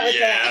where you went with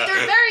that.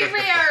 They're very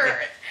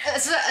rare,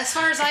 as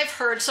far as I've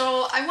heard.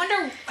 So I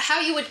wonder how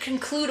you would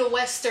conclude a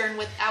Western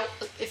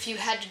if you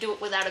had to do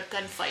it without a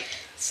gunfight.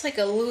 It's like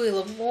a Louis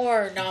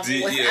L'Amour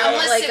novel without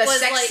like a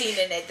sex scene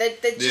in it.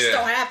 That just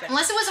don't happen.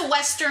 Unless it was a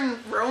Western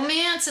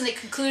romance and they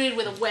concluded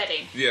with a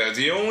wedding. Yeah,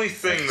 the only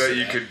thing that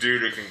you could do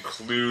to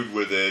conclude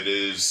with it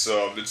is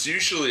it's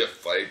usually a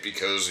fight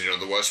because,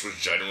 the West was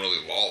generally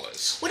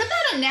lawless. What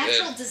about a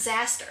natural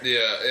disaster?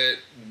 Yeah,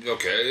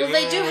 okay. Well,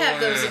 they do have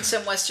those in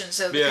some Westerns,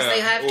 though, because they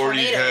have tornadoes.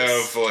 Or you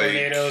have,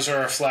 tornadoes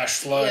or a flash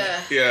flood.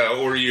 Yeah,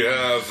 or you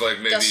have, like,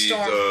 maybe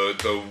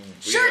the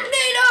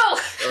Sharknado!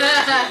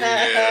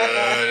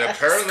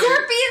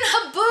 Scorpion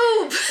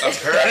Haboob!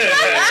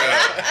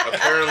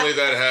 Apparently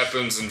that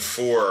happens in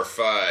 4 or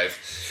 5.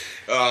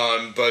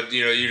 But,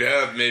 you'd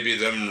have maybe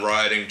them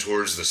riding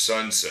towards the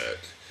sunset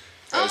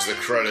as the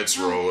credits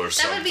roll or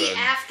something. That would be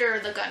after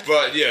the gunfight.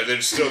 But,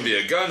 there'd still be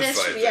a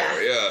gunfight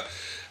there, yeah.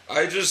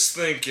 I just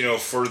think,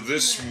 for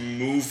this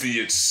movie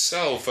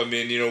itself, I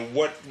mean,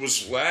 what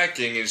was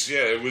lacking is,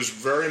 it was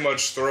very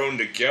much thrown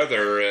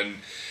together,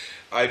 and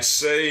I'd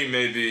say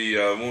maybe,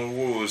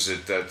 what was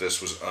it that this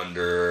was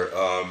under?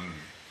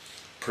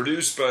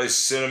 Produced by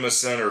Cinema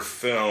Center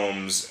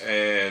Films,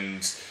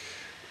 and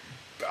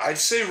I'd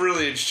say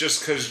really it's just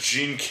because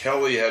Gene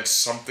Kelly had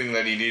something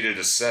that he needed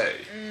to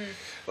say.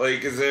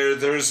 Like,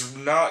 there's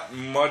not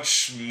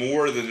much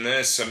more than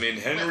this. I mean,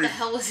 Henry... What the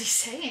hell was he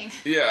saying?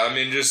 Yeah, I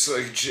mean, just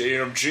like,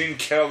 Gene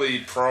Kelly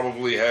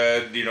probably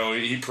had,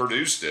 he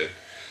produced it,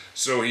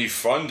 so he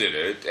funded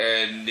it,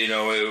 and,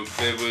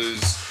 it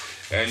was...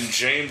 And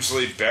James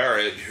Lee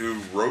Barrett,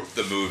 who wrote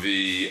the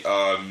movie,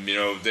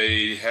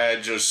 they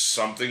had just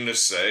something to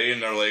say,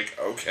 and they're like,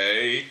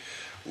 okay,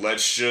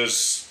 let's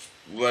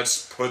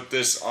put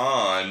this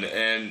on.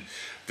 And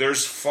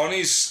there's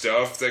funny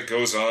stuff that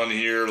goes on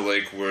here,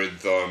 like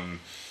with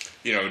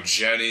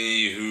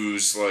Jenny,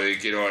 who's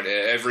like,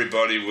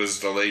 everybody was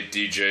the late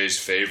DJ's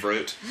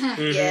favorite.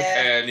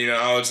 Yeah. And,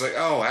 how it's like,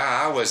 oh,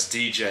 wow, I was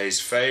DJ's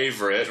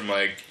favorite. I'm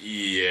like,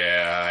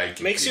 yeah, I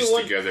can piece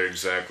together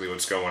exactly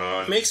what's going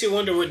on. Makes you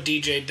wonder what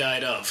DJ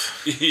died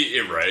of.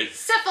 Right.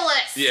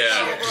 Syphilis!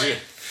 Yeah.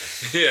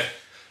 Yeah.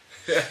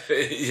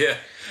 Yeah.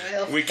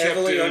 Well, we kept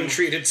heavily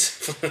untreated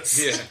syphilis.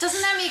 Yeah.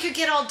 Doesn't that make you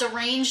get all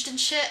deranged and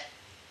shit?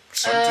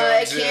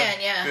 Sometimes, it can,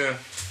 yeah.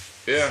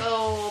 Yeah.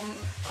 So,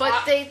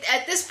 but they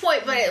at this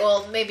point,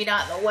 well, maybe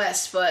not in the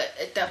West, but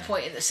at that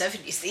point in the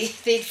 70s,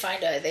 they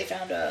found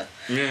a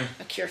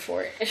cure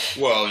for it.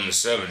 Well, in the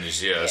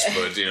 70s, yes,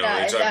 but you're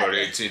talking about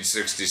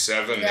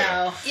 1867.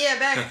 No. Yeah,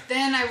 back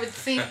then I would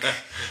think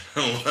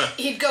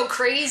he'd go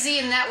crazy,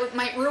 and that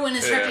might ruin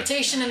his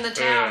reputation in the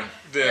town.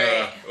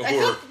 Yeah.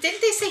 Right.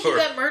 Didn't they say he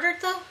got murdered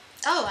though?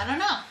 Oh, I don't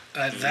know.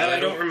 I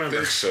don't remember.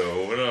 Think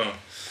so. No.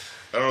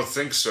 I don't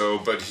think so,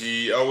 but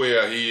he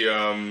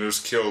was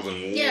killed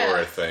in war,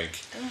 I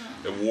think.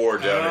 The war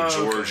down in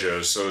Georgia,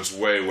 okay. So it's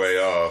way, way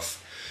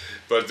off.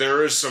 But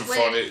there is some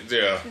funny,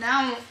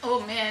 Now,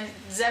 oh man,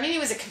 does that mean he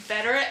was a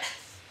Confederate?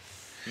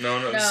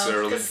 No, not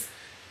necessarily. Was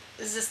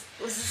this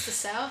the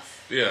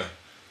South? Yeah.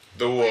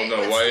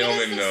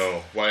 Wyoming,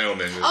 no.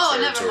 Wyoming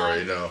was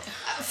territory, no.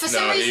 For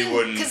some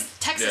reason, because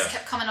Texas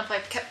kept coming up, I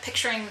kept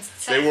picturing.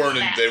 They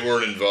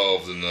weren't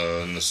involved in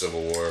the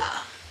Civil War.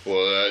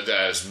 Well, not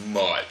as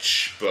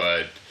much,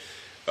 but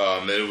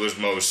it was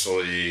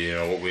mostly,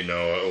 what we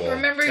know. Well,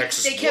 remember,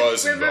 Texas they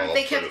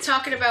kept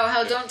talking about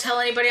how don't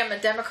tell anybody I'm a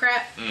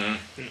Democrat. Oh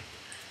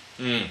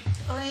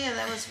yeah,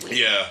 that was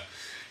weird.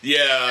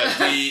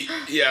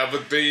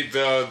 But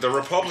the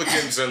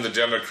Republicans and the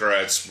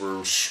Democrats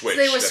were switched.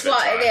 They were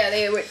swapped. Yeah,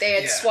 they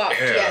had swapped.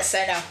 Yeah. Yes,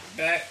 I know.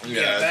 Back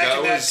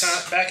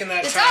in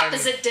that it's time.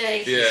 Opposite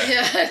day.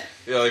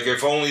 Yeah, like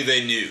if only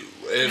they knew.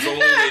 If only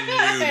they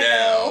knew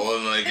now.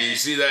 And like you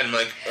see that and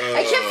like,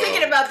 I kept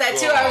thinking about that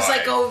too. I was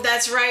like, oh,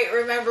 that's right.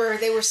 Remember,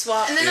 they were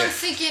swapped. And then I'm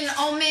thinking,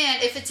 oh man,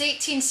 if it's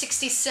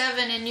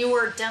 1867 and you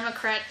were a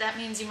Democrat, that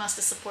means you must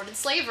have supported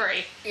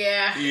slavery.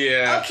 Yeah.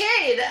 Yeah.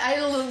 Okay,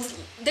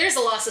 there's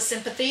a loss of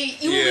sympathy.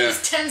 You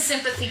lose 10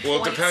 sympathy points.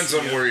 Well, it depends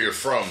on where you're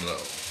from,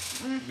 though.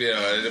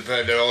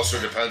 It also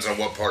depends on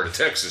what part of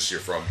Texas you're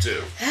from,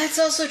 too. That's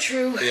also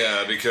true.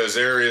 Yeah, because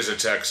areas of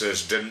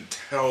Texas didn't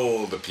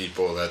tell the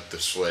people that the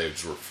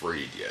slaves were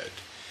freed yet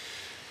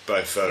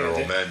by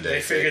federal mandate.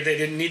 They figured they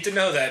didn't need to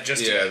know that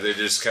just yet. They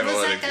just kind of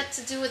let it... What's that got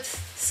to do with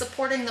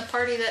supporting the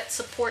party that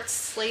supports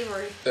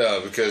slavery?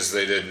 Because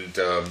they didn't...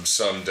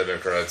 some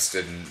Democrats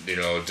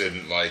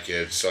didn't like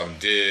it. Some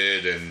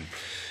did, and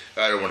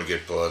I don't want to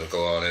get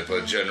political on it,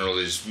 but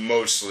generally,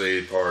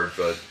 mostly part,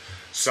 but...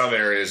 Some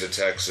areas of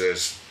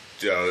Texas,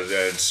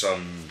 and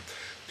some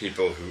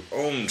people who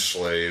owned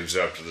slaves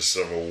after the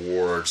Civil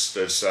War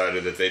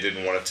decided that they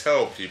didn't want to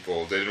tell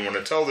people, they didn't want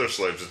to tell their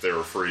slaves that they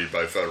were freed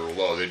by federal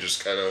law. They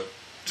just kind of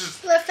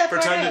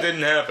pretend it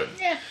didn't happen.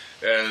 Yeah.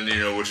 And,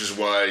 which is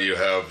why you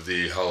have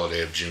the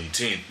holiday of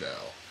Juneteenth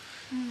now.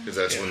 Because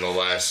that's when the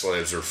last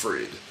slaves are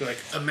freed. Like,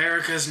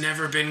 America's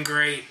never been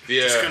great.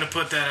 Yeah. Just going to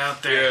put that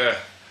out there. Yeah.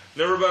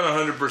 Never been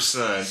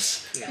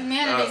 100%.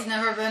 Humanity's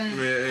never been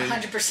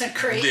 100%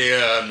 great.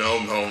 Yeah, no,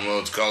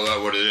 let's call that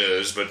what it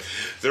is. But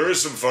there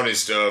is some funny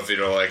stuff,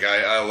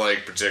 I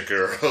like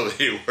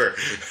particularly where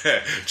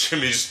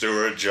Jimmy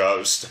Stewart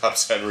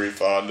stops Henry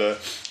Fonda.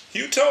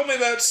 You told me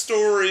that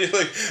story,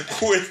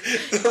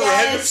 with the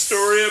random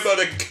story about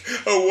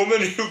a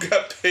woman who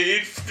got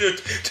paid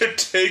to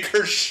take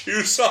her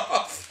shoes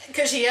off.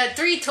 Because she had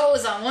 3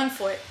 toes on one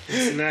foot.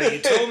 Now, you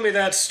told me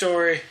that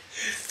story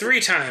 3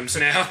 times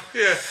now.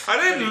 Yeah, I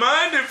didn't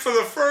mind it for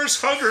the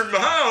first 100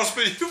 miles,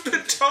 but you've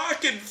been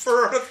talking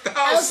for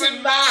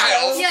 1,000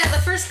 miles. Yeah,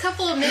 the first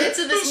couple of minutes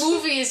of this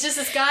movie is just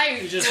this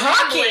guy just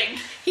talking.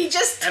 He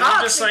just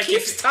talks and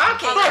keeps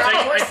talking.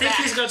 I think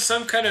he's got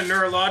some kind of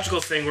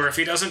neurological thing where if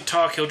he doesn't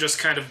talk, he'll just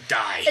kind of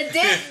die. And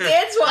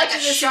Dan's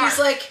watching this and he's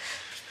like,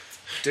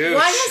 dude,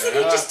 why hasn't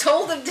he just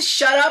told him to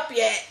shut up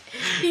yet?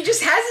 He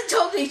just hasn't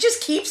told him. He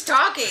just keeps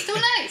talking. So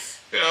nice.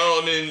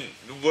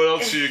 What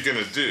else are you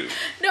gonna do?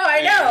 No, I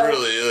know.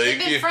 Really, they've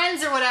been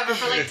friends or whatever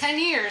for 10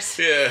 years.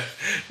 Yeah,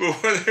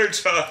 but when they're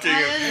talking,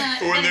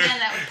 that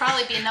would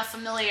probably be enough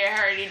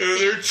familiarity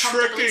to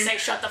say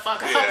shut the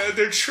fuck up. Yeah,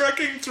 they're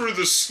trekking through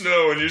the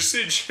snow, and you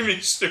see Jimmy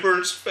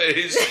Stewart's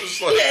face. It's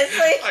like,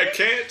 I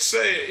can't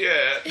say it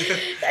yet.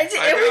 I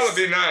gotta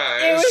be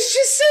nice. It was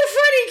just so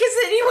funny because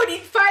then when he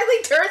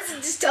finally turns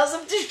and just tells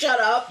him to shut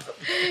up,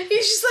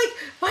 he's just like,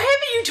 "Why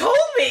haven't you told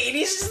me?" And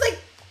he's just like.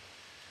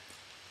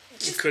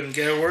 He couldn't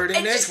get a word in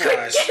edgewise.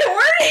 Couldn't get a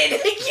word in.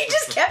 He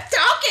just kept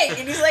talking,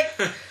 and he's like,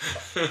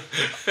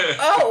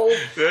 "Oh,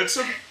 that's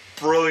a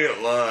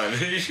brilliant line.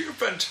 You've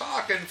been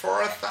talking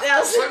for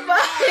 1,000 miles."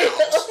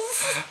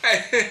 How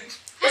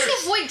does he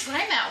avoid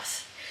dry mouth?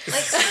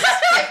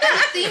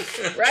 I think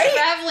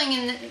traveling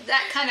in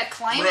that kind of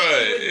climate,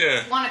 you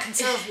would want to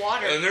conserve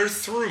water. And they're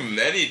through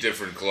many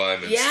different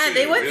climates. Yeah, too.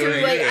 they went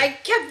through. I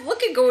kept looking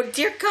looking, going,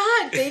 "Dear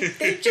God,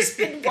 they've just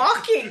been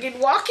walking and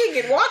walking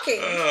and walking."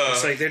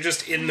 It's like they're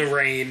just in the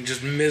rain,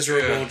 just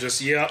miserable.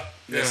 Just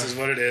this is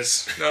what it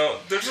is. Now,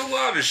 there's a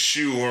lot of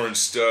shoehorn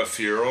stuff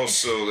here.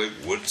 Also, like,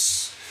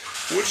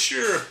 what's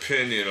your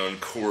opinion on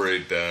Corey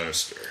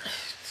Bannister?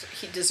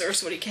 He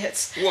deserves what he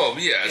gets. Well,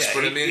 yes,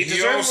 but I mean,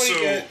 he also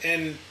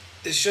and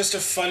it's just a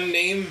fun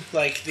name.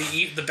 Like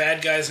the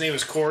bad guy's name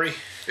is Corey.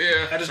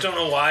 Yeah, I just don't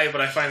know why, but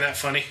I find that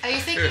funny. Are you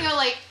thinking of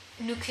like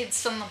New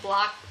Kids from the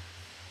Block?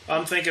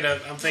 I'm thinking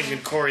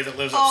Corey that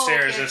lives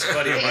upstairs. Okay. That's a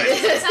buddy of mine.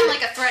 It doesn't sound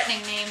like a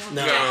threatening name.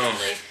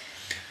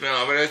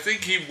 No, but I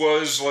think he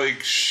was like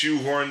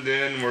shoehorned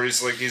in where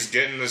he's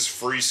getting this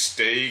free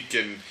steak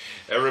and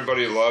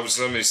everybody loves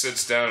him. He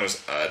sits down and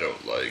goes, "I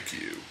don't like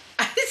you."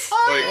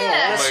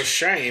 That's a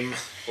shame.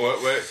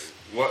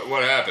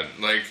 What happened?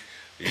 Like,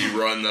 you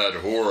run that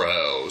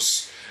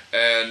whorehouse.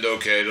 And,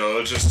 okay, no,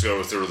 let's just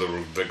go through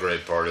the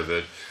great part of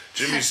it.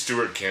 Jimmy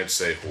Stewart can't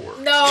say whore.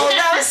 No,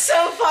 that was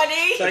so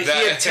funny. Like,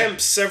 he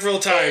attempts several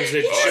times and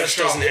it just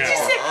doesn't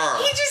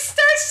happen. He just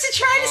starts to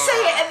try to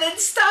say it and then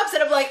stops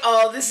and I'm like,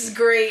 oh, this is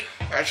great.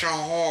 That's a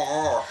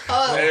whore.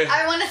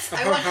 I want I'm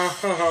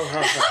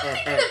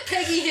thinking of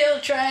Peggy Hill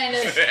trying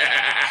to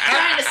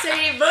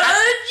say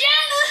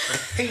vagina.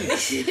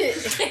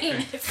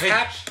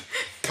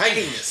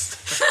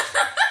 Penis.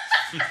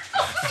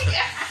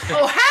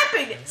 Oh,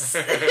 happiness.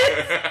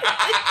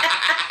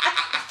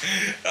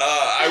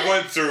 I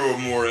went through a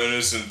more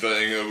innocent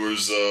thing. There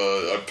was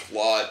a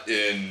plot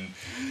in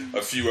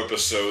a few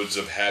episodes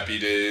of Happy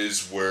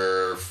Days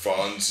where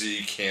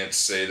Fonzie can't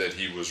say that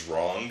he was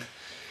wrong.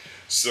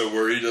 So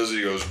where he goes,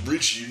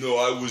 "Rich,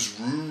 I was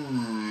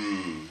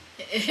rude.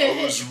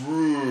 I was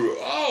rude.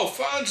 Oh,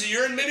 Fonzie,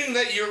 you're admitting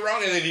that you're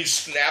wrong." And then he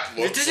snapped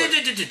looks like,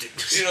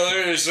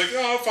 it's like,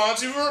 "Oh,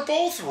 Fonzie, we're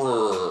both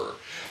rude."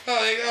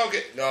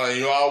 Okay. No,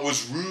 I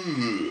was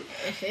rude.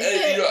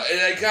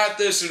 And I got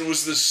this, and it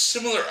was this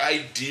similar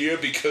idea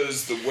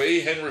because the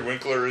way Henry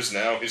Winkler is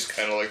now, he's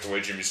kind of like the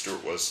way Jimmy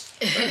Stewart was.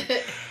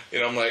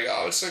 I'm like,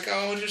 you're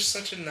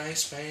such a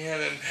nice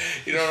man.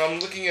 And, I'm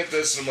looking at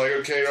this, and I'm like,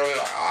 okay,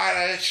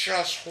 it's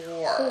just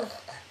horror.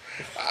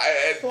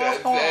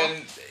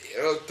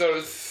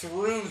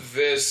 Through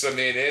this, and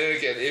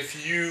again,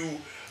 if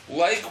you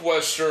like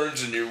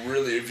Westerns and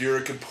if you're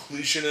a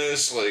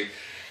completionist, like,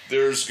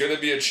 there's going to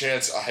be a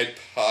chance I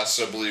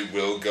possibly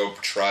will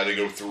try to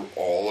go through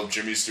all of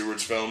Jimmy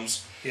Stewart's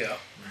films. Yeah.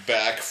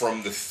 Back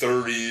from the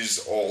 30s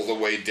all the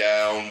way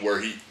down, where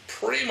he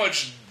pretty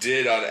much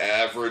did, on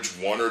average,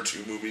 1 or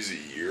 2 movies a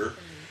year.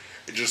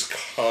 Mm-hmm. It just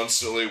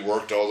constantly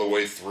worked all the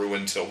way through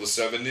until the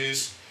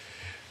 70s.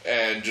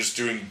 And just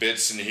doing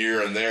bits in here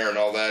and there and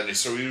all that. And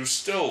so he was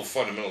still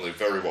fundamentally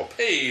very well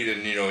paid,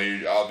 and, he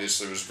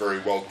obviously was very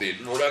wealthy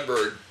and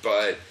remembered,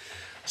 but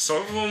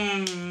some of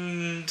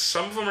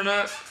them are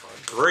not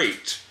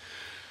great.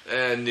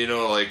 And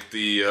like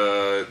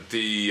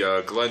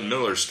the Glenn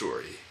Miller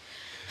story.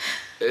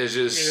 It's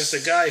just a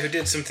guy who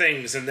did some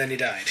things and then he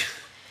died.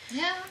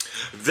 Yeah.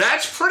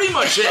 That's pretty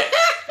much it.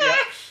 Yeah.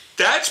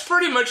 That's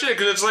pretty much it,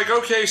 because it's like,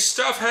 okay,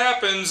 stuff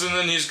happens and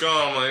then he's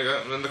gone. Like,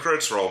 and then the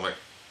credits roll. I'm like,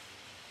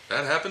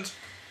 that happens?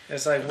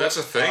 It's like, that's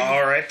a thing.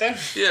 All right then.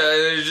 Yeah,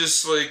 it's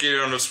just like,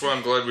 that's why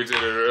I'm glad we did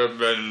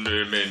it.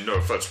 And no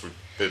offense, we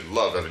did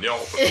love having y'all,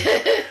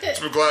 but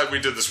so we're glad we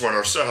did this one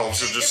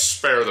ourselves and just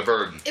spare the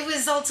burden. It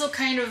was also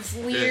kind of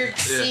weird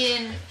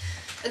seeing.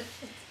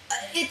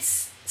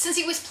 It's since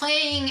he was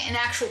playing an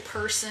actual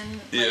person.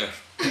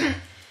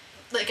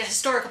 Like a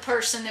historical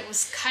person, it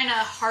was kind of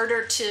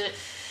harder to.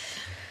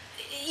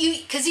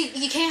 Because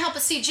you can't help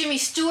but see Jimmy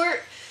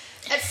Stewart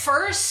at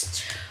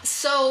first,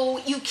 so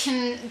you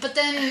can, but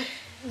then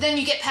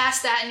you get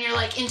past that and you're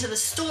like into the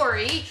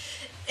story,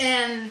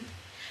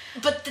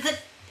 but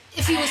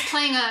if he was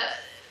playing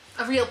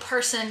a real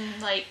person,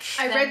 like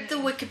I read the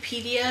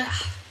Wikipedia,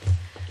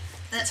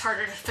 then it's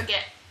harder to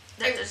forget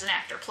that there's an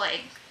actor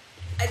playing.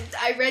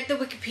 I read the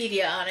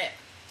Wikipedia on it,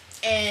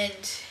 and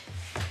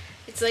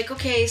it's like,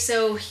 okay,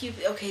 so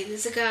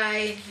there's a guy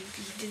and he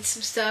did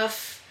some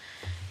stuff.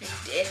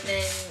 And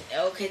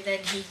then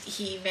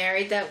he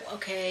married that,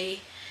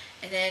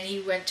 and then he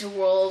went to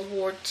World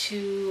War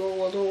II or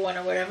World War I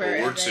or whatever.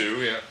 World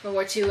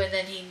War II, and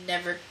then he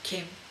never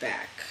came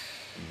back.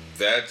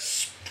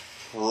 That's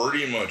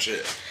pretty much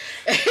it.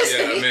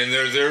 Yeah,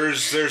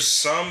 there's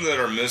some that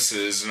are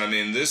misses,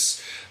 and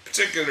this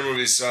particular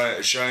movie,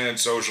 Cheyenne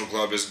Social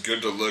Club, is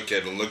good to look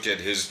at and look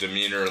at his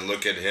demeanor and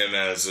look at him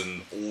as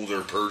an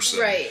older person.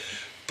 Right.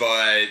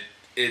 But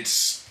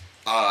it's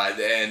odd,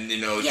 and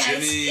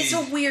Jimmy. It's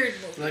a weird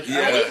movie. Like,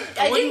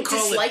 I didn't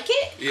dislike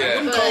it. Yeah. I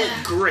wouldn't call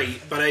it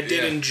great, but I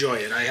did enjoy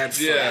it. I had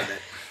fun with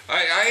it.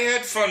 I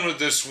had fun with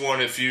this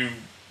one. If you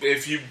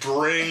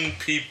bring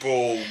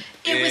people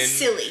it was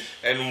silly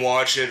and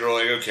watch it, or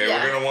like, okay,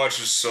 we're gonna watch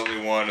a silly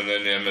one and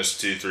then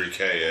MST3K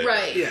it,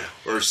 right?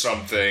 Or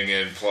something.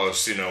 And plus,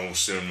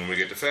 soon when we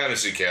get to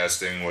fantasy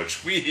casting,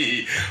 which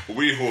we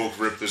will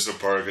rip this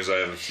apart because I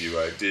have a few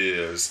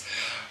ideas.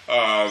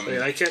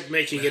 I kept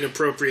making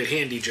inappropriate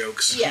handy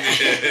jokes. Yeah,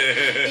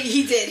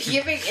 he did.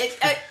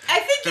 I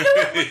think, you know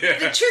what?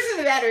 The truth of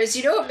the matter is,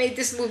 you know what made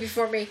this movie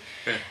for me?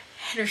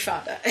 Henry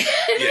Fonda.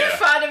 Henry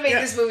Fonda made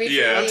this movie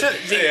for me.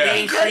 The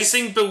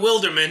increasing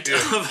bewilderment of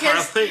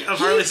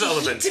Harley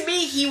Sullivan. To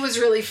me, he was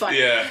really funny.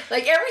 Yeah.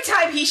 Like, every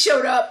time he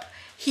showed up,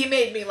 he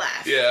made me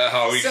laugh. Yeah,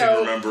 how he can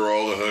remember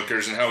all the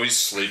hookers and how he's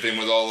sleeping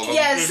with all of them.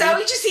 Yeah, so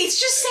he's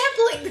just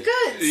sampling the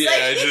goods. Yeah,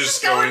 like, he's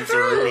just going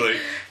through.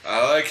 Like,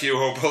 I like you,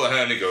 Hopala,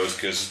 and he goes,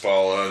 kisses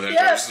Paula, and then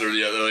goes through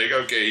the other. Like,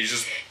 okay, he's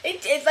just...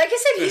 like I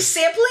said, he's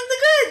sampling the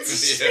goods.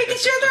 He's just making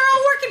sure they're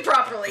all working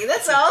properly.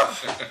 That's all.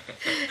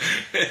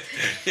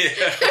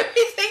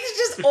 Everything's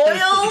just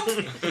oiled.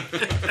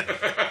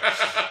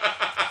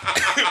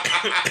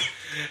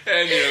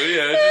 And,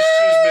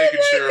 just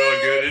making sure all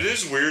good. It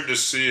is weird to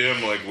see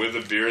him, like, with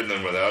a beard and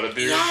then without a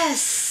beard.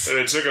 Yes. And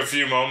it took a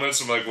few moments.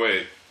 I'm like,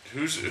 wait,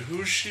 who's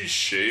she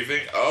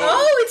shaving?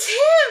 Oh, it's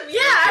him. Yeah,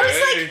 okay. I was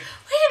like,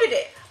 wait a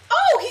minute.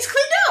 Oh, he's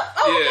cleaned up.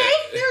 Oh,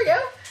 okay. There we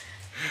go.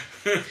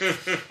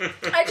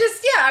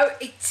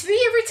 To me,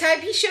 every time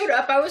he showed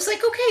up, I was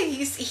like, okay,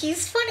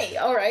 he's funny.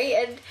 All right.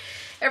 And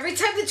every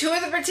time the two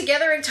of them are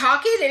together and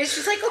talking, it was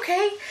just like,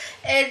 okay.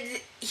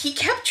 And he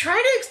kept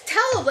trying to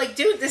tell him, like,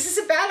 dude, this is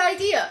a bad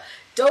idea.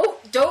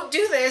 Don't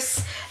do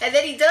this. And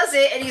then he does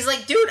it, and he's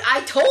like, dude,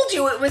 I told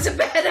you it was a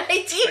bad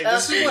idea. Like,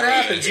 this is what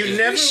happens. You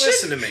never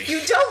listen to me.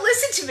 You don't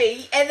listen to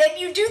me, and then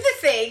you do the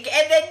thing,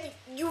 and then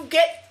you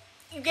get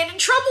in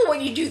trouble when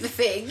you do the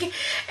thing,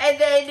 and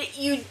then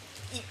you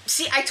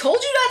see, I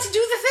told you not to do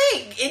the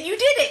thing, and you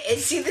did it, and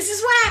see, this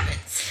is what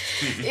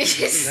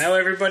happens. Now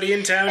everybody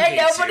in town and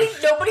hates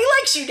nobody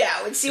likes you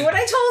now, and see what I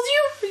told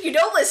you? You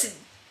don't listen.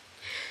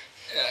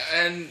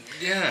 And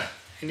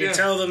you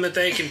tell them that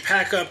they can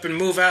pack up and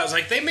move out. It's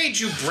like, they made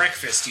you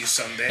breakfast, you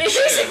son of a bitch.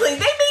 Basically, they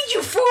made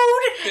you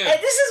food, and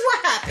this is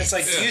what happens. It's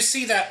like, do you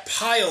see that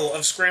pile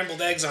of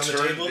scrambled eggs on the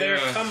table there?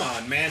 Come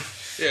on, man.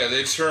 Yeah,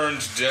 they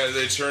turned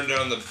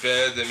down the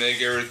bed. They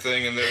make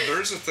everything, and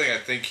there's a thing. I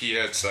think he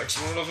had sex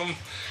with one of them.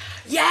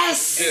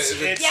 Yes, yes, he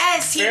did.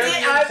 It's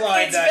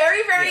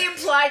very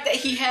implied that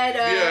he had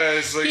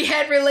he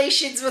had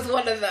relations with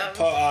one of them.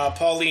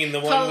 Pauline, the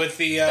one with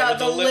the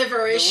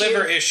liver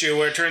issue,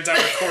 where it turns out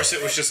her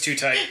corset was just too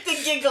tight. The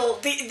giggle,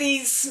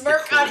 the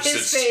smirk on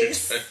his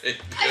face.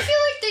 I feel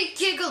like they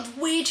giggled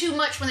way too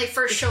much when they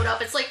first showed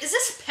up. It's like, is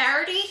this a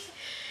parody?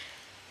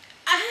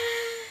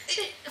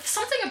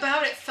 Something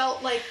about it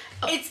felt like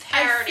a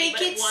parody,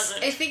 but it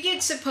wasn't. I think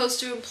it's supposed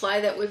to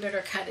imply that women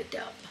are kind of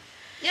dumb.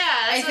 Yeah,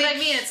 that's what I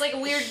mean. It's like a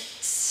weird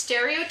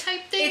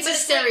stereotype thing. It's a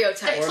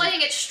stereotype. Like, they're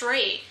playing it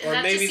straight.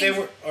 Or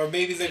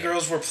maybe the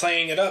girls were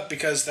playing it up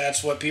because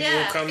that's what people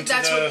who come to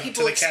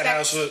the cat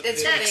house would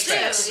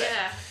expect.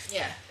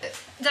 Yeah.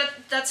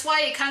 That's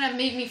why it kind of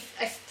made me.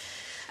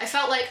 I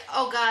felt like,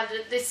 oh god,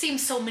 it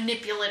seems so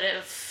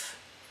manipulative.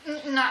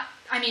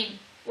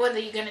 What are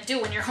you going to do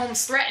when your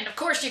home's threatened? Of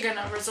course you're going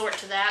to resort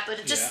to that, but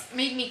it just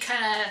made me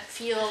kind of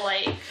feel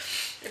like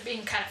they're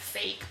being kind of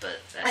fake, but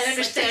that's I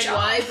understand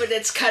why, but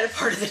it's kind of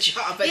part of the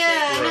job, I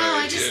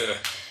think.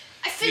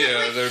 I feel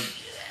like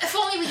if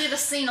only we did a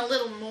scene a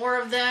little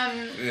more of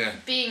them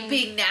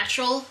being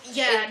natural.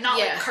 Yeah, not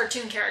like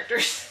cartoon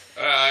characters.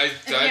 I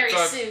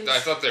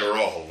thought they were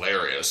all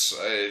hilarious.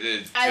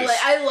 I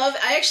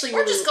actually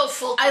or just go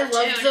full cartoon.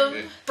 I loved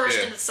them.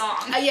 Burst into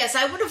song. Yes,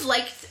 I would have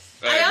liked.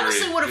 I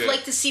honestly would have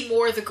liked to see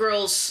more of the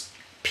girls.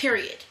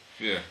 Period.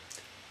 Yeah.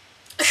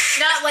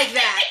 Not like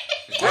that.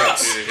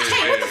 Gross.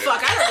 Hey, what the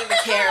fuck? I don't even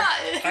care.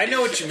 I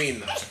know what you mean,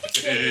 though.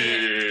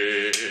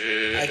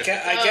 I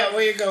get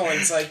where you're going.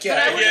 It's like,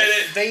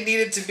 they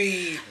needed to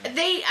be.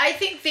 I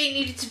think they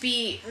needed to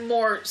be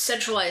more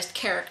centralized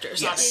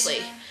characters, honestly.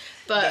 Yeah.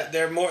 But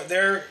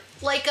they're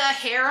like a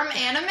harem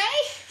anime.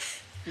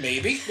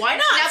 Maybe. Why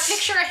not? Now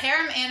picture a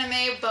harem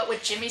anime, but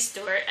with Jimmy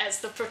Stewart as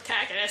the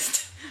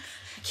protagonist.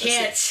 I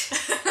can't.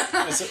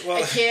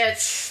 I can't.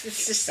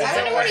 It's just a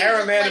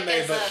harem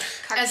anime, but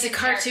as a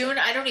cartoon,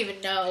 I don't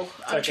even know.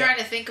 I'm trying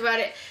to think about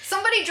it.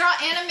 Somebody draw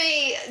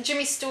anime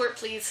Jimmy Stewart,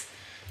 please.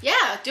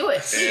 Yeah, do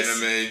it. Please.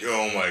 Anime.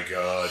 Oh my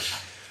god.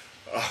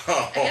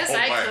 I guess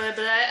I could,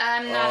 but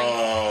I'm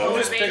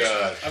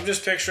not. I'm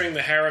just picturing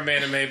the harem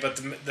anime, but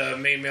the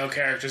main male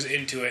character's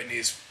into it, and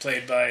he's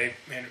played by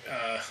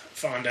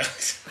Fonda.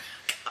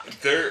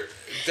 There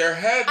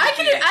had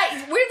to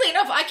be... weirdly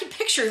enough, I can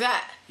picture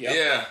that. Yep.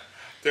 Yeah.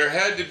 There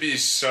had to be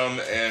some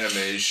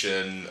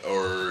animation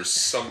or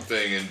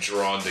something and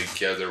drawn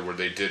together where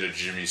they did a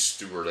Jimmy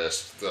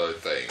Stewart-esque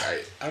thing.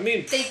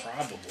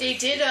 Probably. They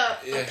did a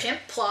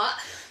pimp plot.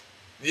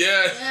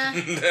 Yeah.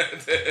 He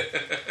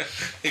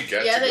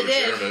got they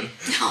did. German.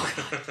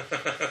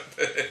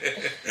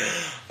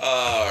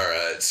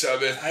 Alright, so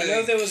I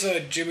know there was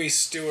a Jimmy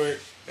Stewart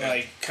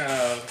kind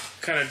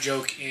of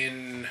joke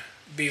in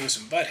Beavis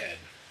and Butthead.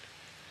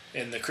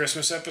 In the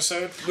Christmas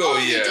episode? Oh,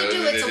 yeah. They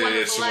did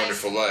It's a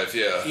Wonderful Life,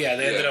 yeah. Yeah,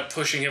 they ended up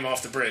pushing him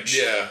off the bridge.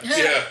 Yeah. I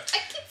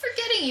keep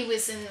forgetting forgetting he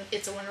was in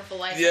It's a Wonderful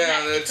Life.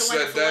 Yeah,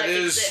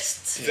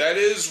 that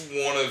is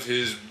one of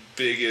his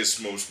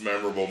biggest, most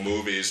memorable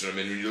movies. I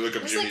mean, when you look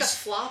up Jimmy's... Jimmy's... It was like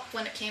a flop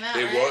when it came out,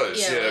 It right? was,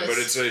 yeah, but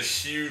it's a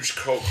huge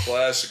cult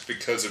classic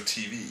because of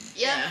TV.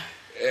 Yeah.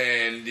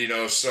 And,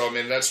 so, I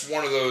mean, that's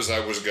one of those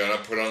I was going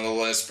to put on the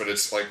list, but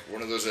it's like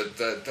one of those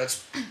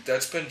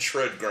that's been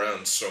tread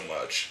ground so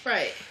much.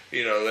 Right.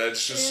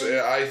 That's just,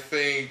 I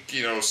think,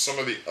 some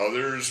of the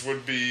others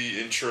would be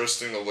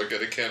interesting to look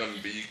at again.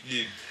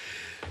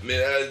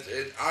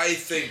 I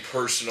think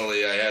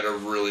personally I had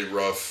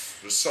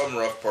some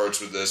rough parts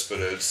with this, but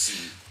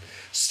it's...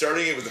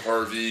 Starting it with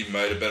Harvey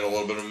might have been a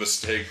little bit of a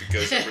mistake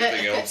because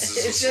everything else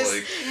is just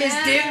like his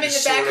dim in the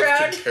sort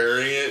background. Of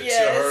comparing it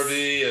to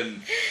Harvey,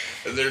 and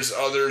there's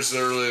others that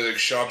are really like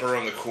Shop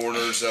Around the Corner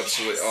is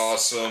absolutely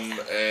awesome,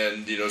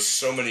 and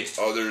so many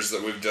others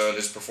that we've done.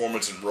 His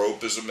performance in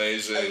Rope is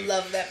amazing. I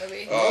love that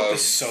movie. Rope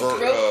is so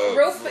good.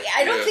 Rope.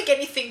 I don't think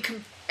anything.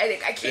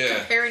 I can't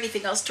compare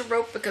anything else to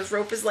Rope because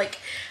Rope is like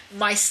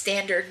my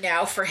standard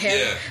now for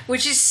him,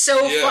 which is so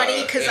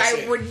funny because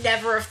I would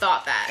never have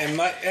thought that.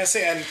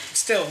 And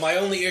still, my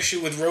only issue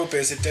with Rope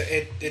is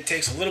it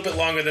takes a little bit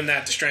longer than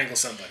that to strangle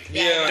somebody.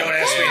 Yeah.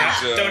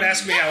 Don't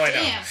ask me how I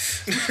know.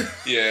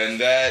 Yeah, and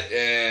that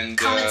and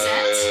Common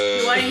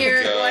Sense. You want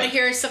to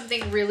hear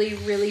something really,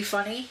 really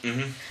funny?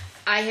 Mm-hmm.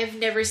 I have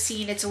never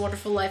seen It's a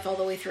Wonderful Life all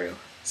the way through.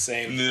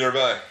 Same. Neither have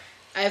I.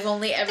 I've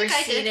only ever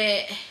seen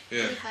it.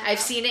 Yeah. I've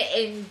seen it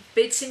in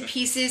bits and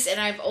pieces,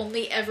 and I've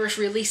only ever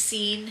really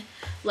seen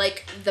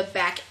like the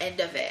back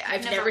end of it.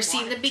 I've never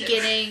seen the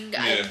beginning.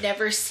 I've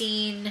never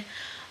seen.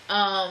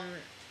 I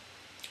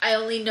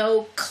only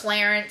know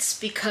Clarence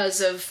because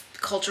of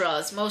Cultural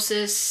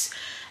Osmosis,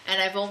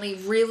 and I've only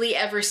really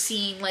ever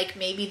seen like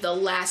maybe the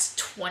last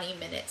 20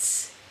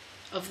 minutes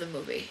of the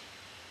movie.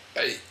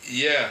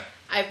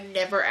 I've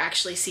never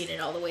actually seen it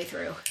all the way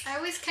through. I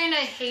always kind of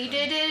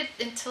hated it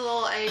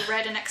until I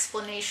read an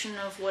explanation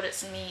of what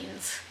it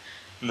means.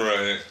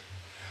 Right.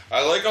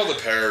 I like all the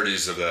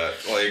parodies of that.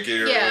 Like,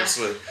 it's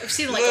like, I've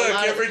seen like a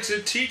lot of...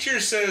 the teacher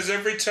says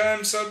every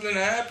time something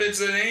happens,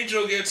 an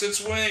angel gets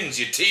its wings.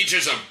 Your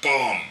teacher's a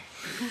bum.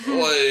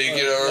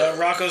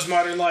 Rocco's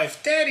Modern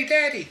Life. Daddy,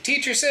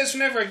 teacher says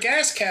whenever a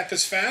gas cap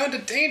is found,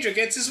 an angel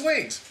gets his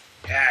wings.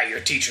 Your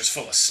teacher's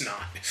full of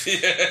snot.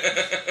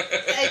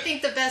 I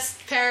think the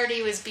best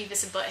parody was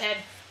Beavis and Butthead.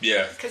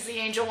 Yeah. Because the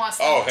angel wants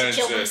them to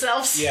kill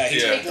themselves. Yeah,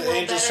 to make the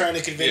angel's trying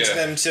to convince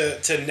them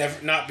to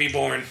never not be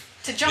born.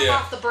 To jump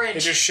off the bridge.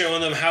 And just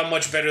showing them how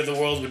much better the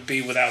world would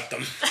be without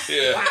them.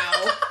 Yeah.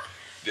 Wow.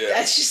 Yeah.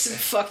 That's just some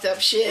fucked up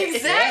shit.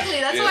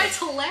 Exactly. That's why it's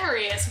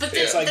hilarious. But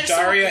it's like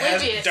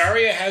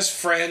Daria has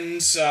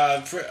friends.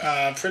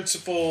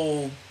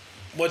 Principal,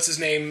 what's his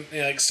name?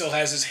 Still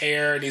has his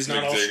hair and he's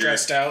not all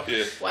stressed out.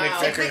 Yeah.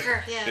 Wow. Mick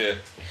Vicker. Yeah.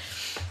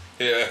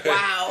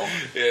 Wow.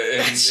 Yeah.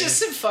 That's just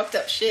some fucked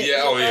up shit.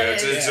 Yeah.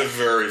 It's a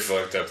very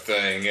fucked up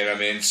thing, and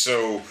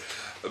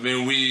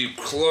we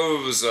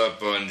close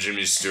up on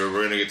Jimmy Stewart. We're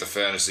going to get the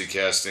fantasy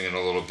casting in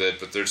a little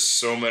bit, but there's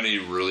so many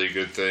really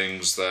good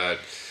things that,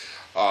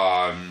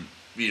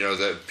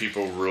 that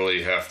people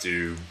really have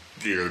to,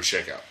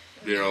 check out.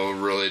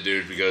 Really,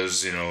 dude,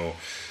 because,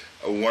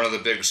 one of the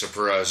big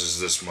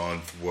surprises this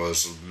month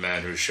was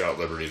Man Who Shot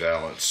Liberty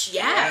Valance.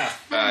 Yeah.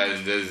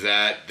 And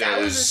that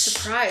was a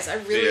surprise. I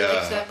really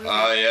liked that movie.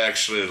 I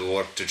actually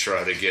looked to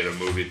try to get a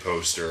movie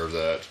poster of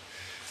that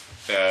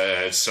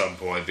at some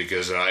point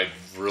because I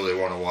really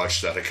want to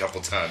watch that a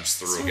couple times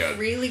through again. It's a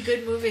really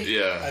good movie.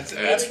 Yeah.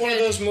 That's one of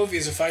those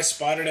movies, if I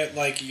spot it at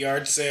like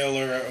yard sale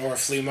or a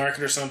flea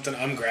market or something,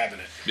 I'm grabbing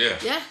it. Yeah.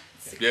 Yeah.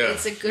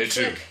 It's a good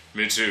flick.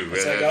 Me too.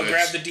 It's like I'll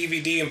grab the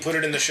DVD and put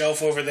it in the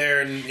shelf over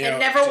there, and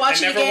never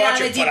watch it again on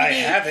the DVD. But I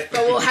have it.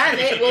 But we'll have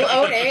it. We'll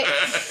own it.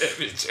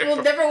 Me too.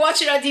 We'll never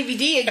watch it on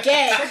DVD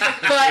again,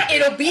 but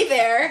it'll be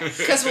there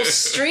because we'll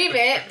stream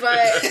it.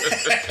 But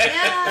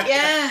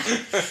yeah.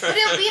 But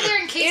it'll be there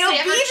in case they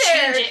ever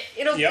change it.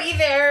 It'll be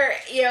there,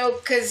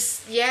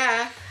 because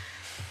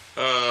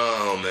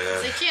Oh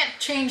man. They can't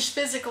change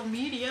physical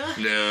media.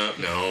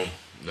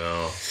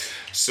 No.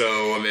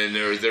 So,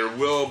 there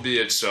will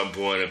be at some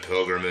point a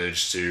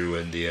pilgrimage to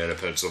Indiana,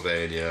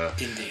 Pennsylvania.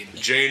 Indeed.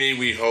 Janie,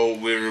 we hope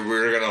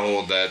we're going to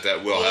hold that.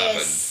 That will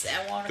happen.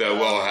 That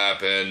will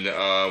happen.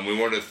 We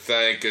want to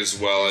thank as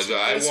well as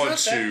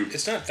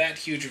It's not that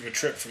huge of a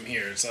trip from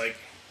here. It's like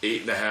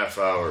 8.5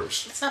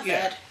 hours. It's not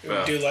bad. We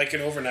would do like an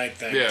overnight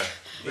thing. Yeah,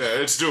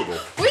 it's doable.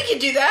 We can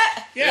do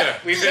that. Yeah.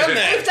 We've done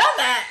that. We've done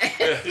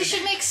that. You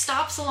should make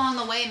stops along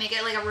the way, make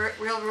it like a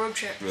real road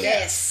trip.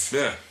 Yes.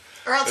 Yeah.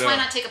 Or else why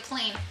not take a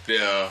plane?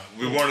 Yeah,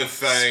 we want to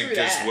thank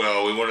as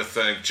well. We want to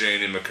thank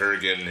Janie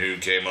McCurgan, who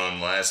came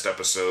on last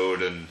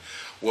episode and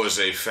was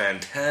a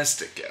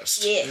fantastic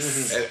guest.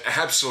 Yes. An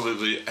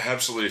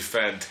absolutely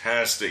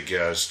fantastic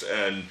guest.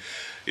 And,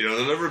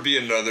 there'll never be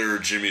another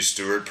Jimmy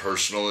Stewart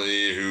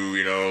personally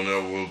who,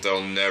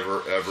 there'll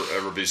never,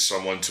 ever be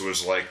someone to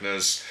his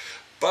likeness.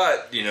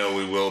 But, we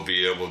will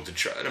be able to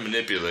try to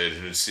manipulate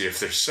it and see if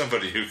there's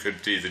somebody who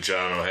could be the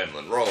John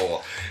O'Hanlon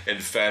role in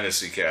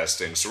fantasy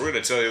casting. So we're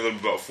going to tell you a little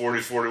bit about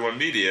 4041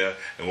 Media,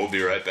 and we'll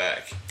be right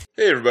back.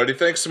 Hey everybody,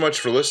 thanks so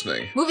much for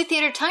listening. Movie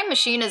Theater Time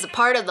Machine is a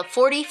part of the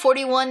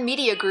 4041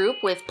 Media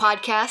Group with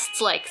podcasts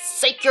like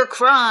Psych Your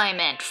Crime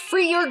and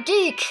Free Your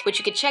Geek, which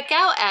you can check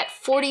out at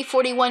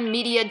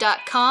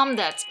 4041media.com.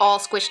 That's all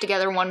squished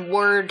together one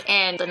word,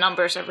 and the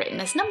numbers are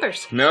written as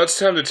numbers. Now it's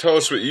time to tell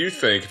us what you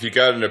think. If you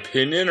got an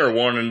opinion or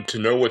wanted to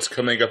know what's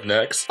coming up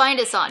next, find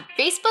us on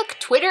Facebook,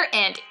 Twitter,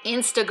 and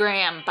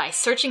Instagram by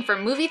searching for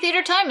Movie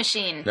Theater Time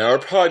Machine. Now our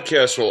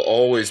podcast will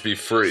always be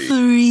free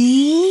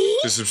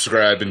to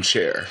subscribe and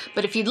share.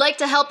 But if you'd like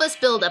to help us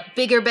build a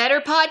bigger, better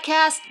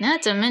podcast,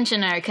 not to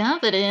mention our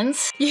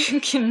confidence,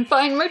 you can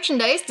find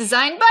merchandise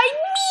designed by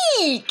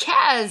me,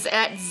 Kaz,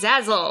 at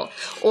Zazzle.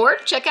 Or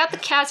check out the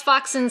Kaz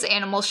Foxen's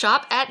Animal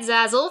Shop at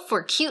Zazzle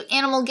for cute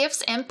animal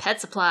gifts and pet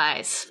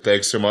supplies.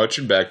 Thanks so much,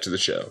 and back to the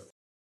show.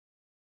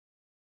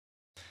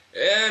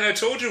 And I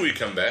told you we'd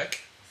come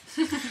back.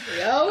 We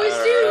always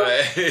do.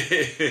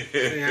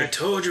 I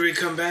told you we'd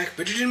come back,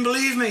 but you didn't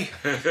believe me.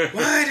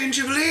 Why didn't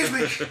you believe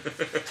me?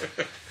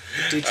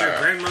 Teach your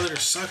grandmother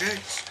to suck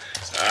eggs.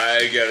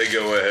 I gotta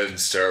go ahead and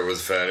start with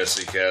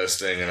fantasy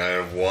casting, and I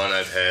have one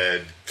I've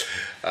had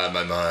on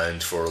my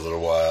mind for a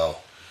little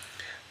while.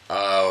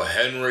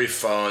 Henry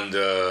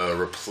Fonda,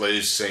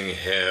 replacing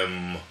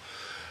him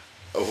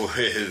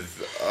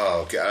with,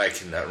 oh god, I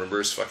cannot remember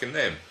his fucking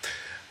name.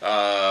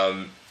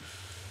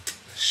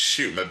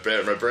 Shoot, my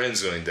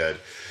brain's going dead.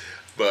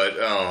 But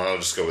I'll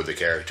just go with the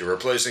character.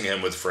 Replacing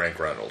him with Frank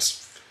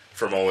Reynolds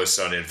from Always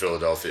Sunny in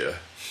Philadelphia.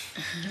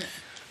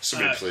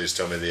 Somebody please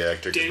tell me the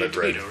actor. Danny my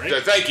brain. DeVito,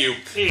 right? Thank you.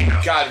 There you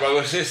go. God, what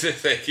was it?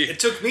 Thank you. It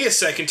took me a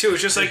second too.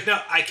 It's just like, no,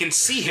 I can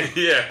see him.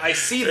 Yeah. I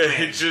see the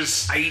man.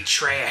 I eat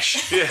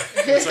trash. Yeah.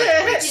 It's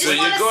like, wait, you just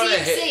want to see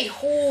him say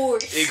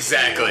horse.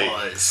 Exactly.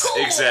 Horse.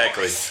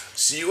 Exactly.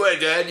 See what I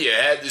done? You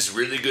had this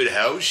really good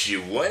house.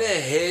 You went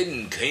ahead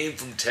and came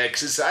from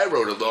Texas. I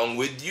rode along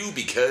with you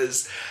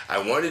because I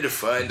wanted to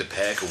find a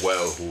pack of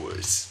wild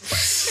horse.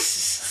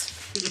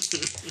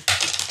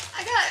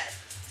 I got...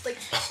 like,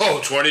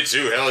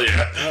 22, hell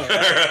yeah. Oh,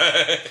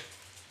 right.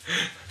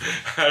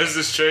 How does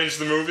this change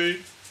the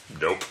movie?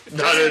 Nope. It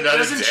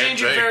doesn't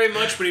change it very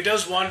much, but he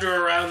does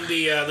wander around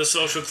the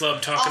social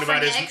club talking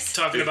about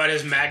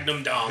his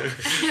Magnum dong.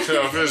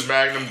 His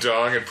Magnum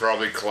dong and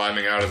probably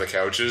climbing out of the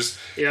couches.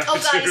 Yeah.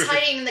 Oh god, he's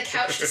hiding in the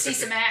couch to see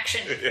some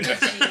action. Yeah.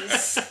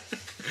 Jeez.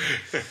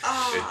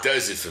 It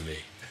does it for me.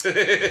 I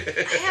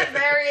had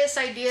various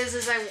ideas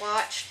as I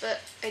watched, but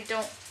I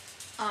don't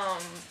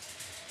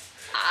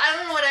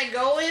know what I'd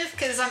go with,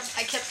 because I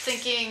kept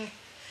thinking,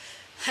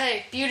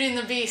 hey, Beauty and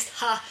the Beast,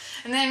 ha.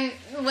 And then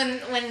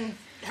when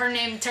her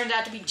name turned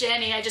out to be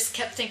Jenny, I just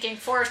kept thinking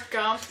Forrest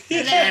Gump.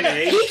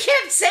 Jenny. He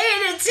kept saying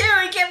it too.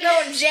 He kept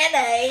going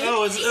Jenny.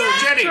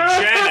 Jenny.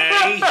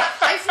 Jenny.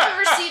 I've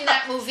never seen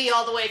that movie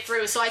all the way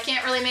through, so I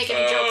can't really make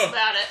any jokes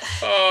about it.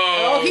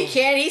 Oh, he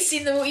can. He's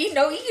seen the movie. He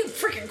can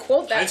freaking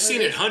quote that I've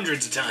seen it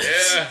hundreds of times.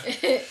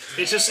 Yeah.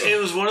 It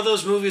was one of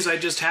those movies I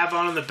just have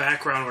on in the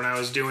background when I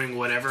was doing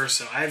whatever,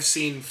 so I've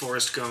seen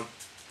Forrest Gump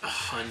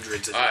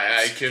hundreds of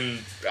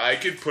times. I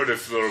could put a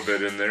little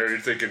bit in there. You're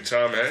thinking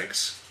Tom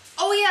Hanks?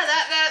 Oh yeah,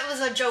 that was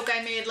a joke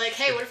I made. Like,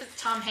 hey, what if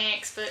it's Tom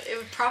Hanks? But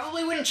it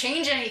probably wouldn't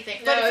change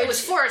anything. But if it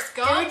was Forrest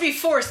Gump, it would be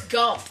Forrest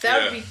Gump.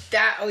 That would be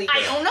that.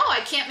 I don't know.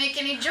 I can't make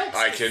any jokes.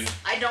 I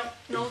don't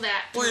know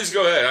that. Please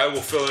go ahead. I will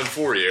fill in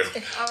for you.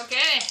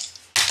 Okay.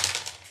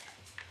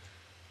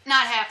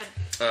 Not happen.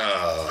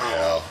 Oh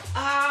hell.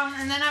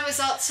 And then I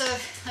was also,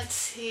 let's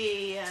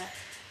see,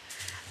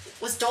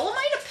 was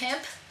Dolomite a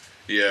pimp?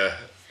 Yeah.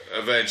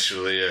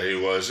 Eventually, yeah, he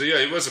was. Yeah,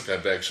 he was a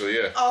pimp, actually,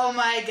 yeah. Oh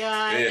my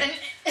god. Yeah.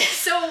 And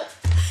so,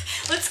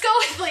 let's go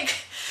with, like,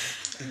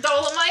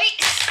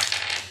 Dolomite.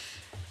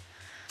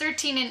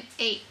 13 and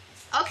 8.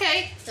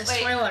 Okay. That's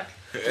 21.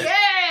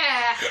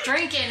 Yeah!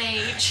 Drinking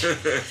age.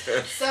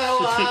 So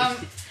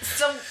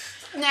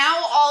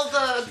now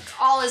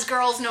all his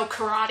girls know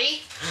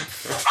karate.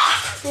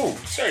 Oh,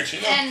 sorry,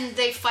 Gina. And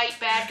they fight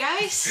bad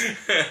guys.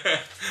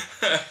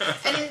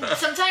 And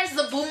sometimes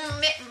the boom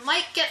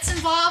mic gets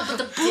involved, but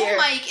the boom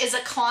mic is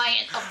a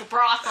client of the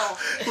brothel.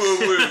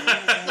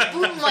 The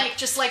boom mic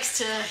just likes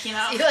to, he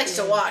likes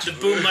to watch. The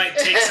boom mic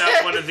takes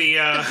out one of the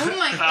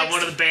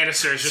one of the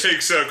banisters. Just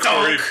takes out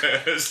Corey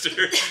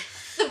Banister.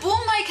 The boom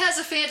mic has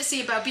a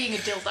fantasy about being a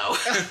dildo.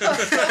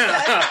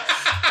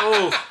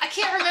 I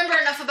can't remember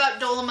enough about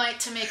Dolomite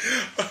to make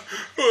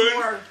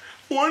more.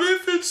 What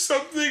if it's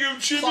something of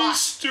Jimmy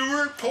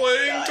Stewart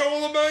playing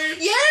Dolomite?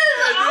 Yeah,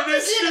 the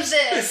opposite of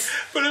this.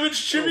 But if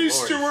it's Jimmy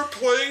Stewart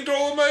playing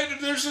Dolomite,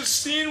 and there's a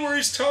scene where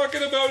he's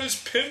talking about his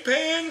pimp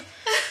hand.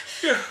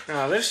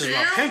 Oh, this is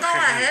my pimp hand. You go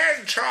ahead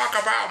and talk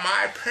about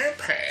my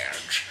pimp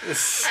hands.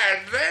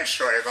 And this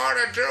what you're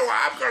going to do,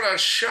 I'm going to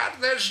shut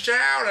this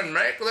down and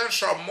make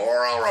this a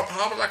moral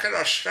Republican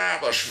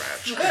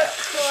establishment.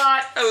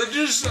 What?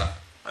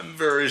 I'm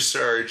very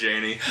sorry,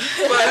 Janie.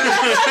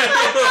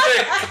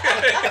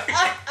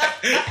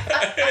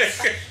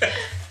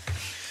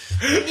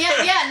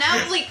 Yeah.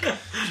 Now, like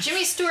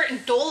Jimmy Stewart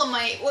and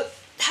Dolomite.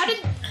 How did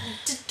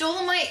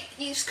Dolomite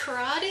use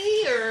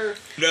karate or?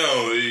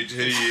 No,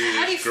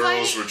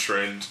 girls were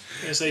trained.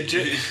 It's like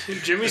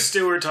Jimmy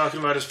Stewart talking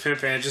about his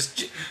pimp hand.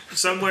 Just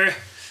somewhere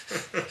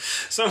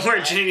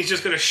Janie's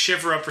just gonna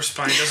shiver up her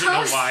spine. Doesn't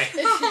know why.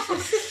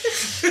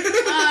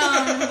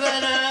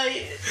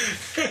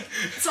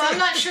 So I'm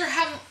not sure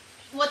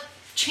what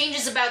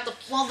changes about the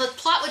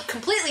plot would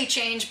completely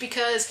change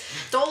because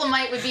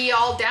Dolomite would be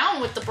all down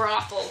with the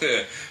brothel.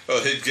 Yeah,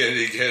 well, he'd get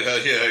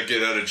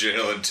out of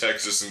jail in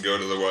Texas and go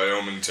to the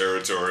Wyoming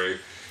territory.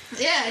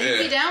 Yeah,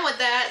 he'd be down with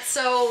that.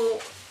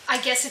 So I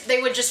guess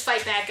they would just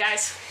fight bad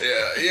guys.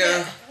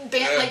 Yeah.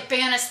 Like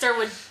Bannister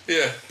would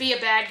be a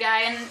bad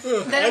guy, and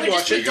then it would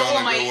just be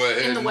Dolomite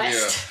in the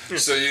West. Yeah.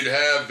 So you'd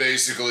have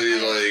basically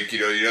you'd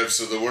have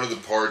one of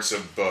the parts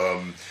of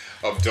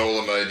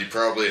Dolomite, you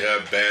probably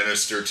have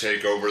Bannister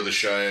take over the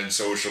Cheyenne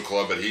Social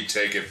Club, but he'd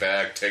take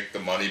the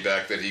money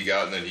back that he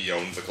got, and then he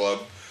owned the club,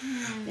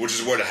 which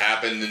is what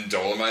happened in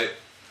Dolomite,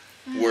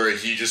 where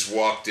he just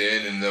walked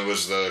in, and there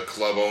was the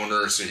club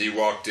owner, so he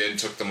walked in,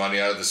 took the money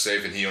out of the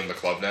safe, and he owned the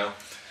club now.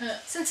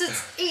 Since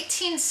it's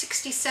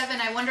 1867,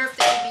 I wonder if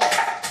they would be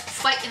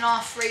fighting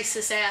off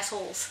racist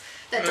assholes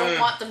that don't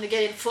want them to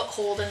get a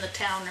foothold in the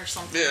town or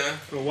something. Yeah.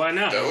 Well, why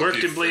not? It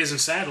worked in Blazing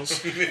Saddles.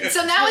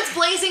 So now it's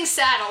Blazing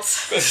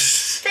Saddles.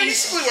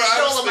 Basically what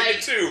I was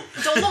thinking too.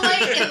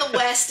 Dolomite in the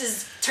West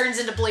turns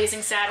into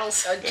Blazing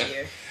Saddles. Oh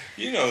dear.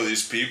 You know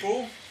these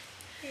people.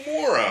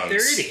 Morons.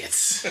 They're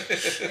idiots.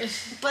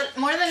 But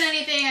more than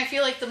anything, I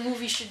feel like the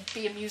movie should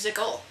be a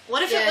musical.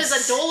 What if it was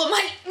a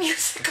Dolomite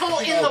musical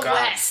in the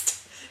West?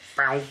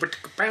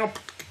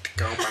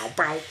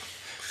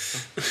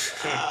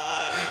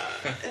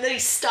 And then he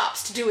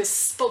stops to do his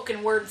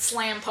spoken word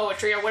slam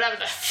poetry or whatever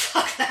the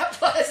fuck that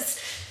was.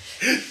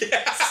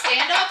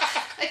 Stand up,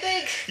 I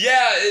think.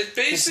 Yeah, it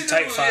basically.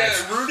 Type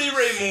 5. Rudy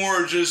Ray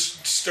Moore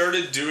just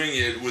started doing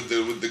it with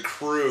the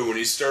crew, and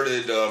he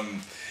started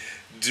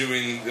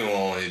doing.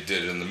 Well, he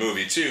did it in the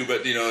movie too,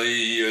 but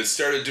he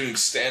started doing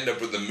stand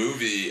up with the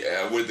movie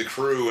with the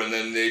crew, and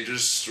then they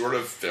just sort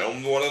of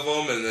filmed one of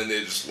them, and then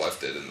they just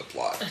left it in the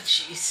plot. Oh,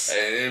 jeez.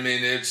 And I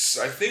mean, I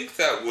think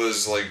that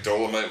was like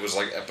Dolomite was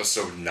like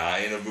episode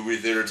 9 of Movie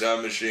Theater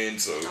Time Machine,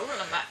 so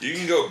you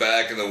can go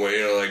back in the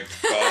way like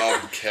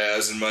Bob,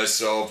 Kaz, and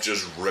myself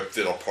just ripped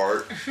it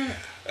apart.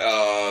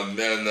 And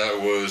that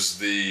was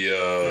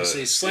the...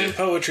 slam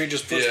poetry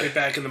just puts me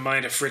back in the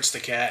mind of Fritz the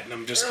Cat, and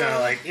I'm just kind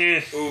of like,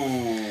 eh.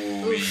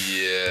 Ooh,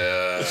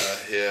 yeah.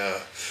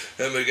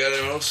 Have we got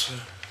anyone else?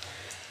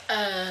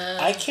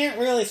 I can't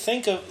really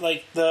think of,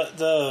 like,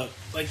 the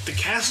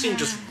casting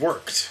just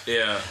worked.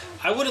 Yeah.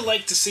 I would have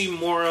liked to see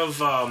more of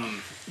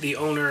the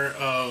owner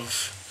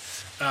of...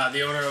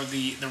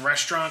 the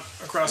restaurant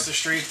across the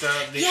street, the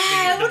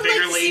I would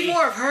bigger like to lady. See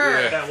more of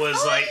her. That was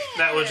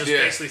just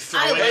basically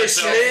throwing Hey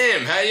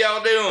Slim, how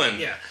y'all doing?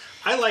 Yeah,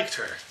 I liked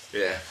her.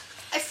 Yeah.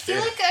 I feel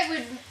like I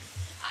would.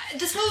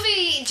 This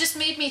movie just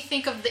made me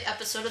think of the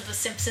episode of The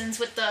Simpsons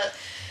with the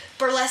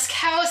burlesque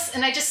house,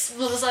 and I just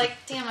was like,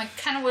 damn, I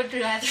kind of would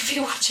rather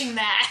be watching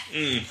that.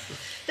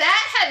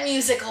 That had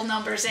musical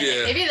numbers in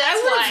it. Maybe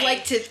that's why. I would have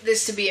liked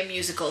this to be a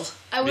musical.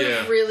 I would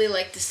have really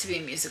liked this to be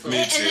a musical.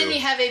 Me too. And then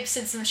you have Abe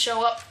Simpson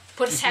show up,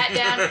 put his hat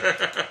down,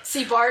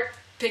 see Bart,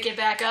 pick it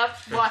back up,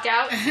 walk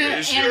out,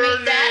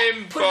 animate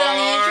that, put it on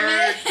the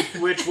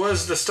internet. Which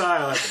was the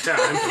style at the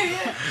time.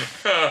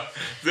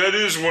 That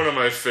is one of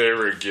my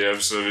favorite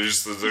gifs. It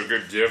is the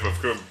good gif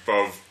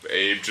of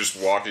Abe just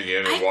walking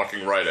in and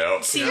walking right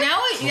out. See,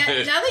 now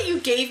that you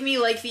gave me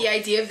like the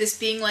idea of this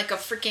being like a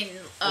freaking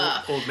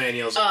old man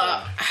yells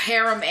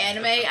harem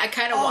anime, I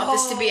kind of want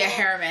this to be a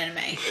harem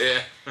anime.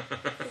 Yeah.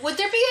 Would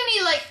there be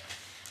any like...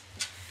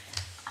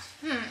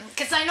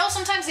 Because I know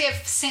sometimes they have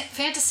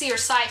fantasy or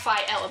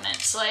sci-fi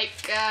elements. Like,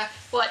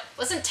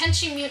 wasn't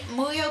Tenchi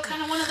Muyo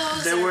kind of one of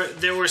those?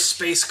 There were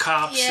space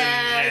cops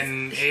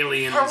and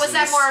aliens. Or was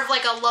that more of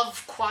like a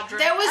love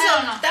quadrant?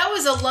 That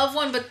was a love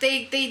one, but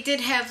they did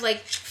have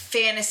like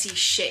fantasy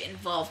shit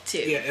involved too.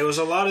 Yeah, it was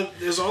a lot of...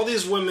 There's all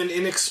these women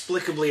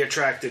inexplicably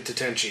attracted to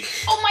Tenchi.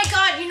 Oh my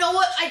god, you know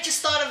what? I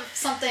just thought of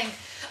something.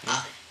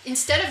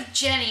 Instead of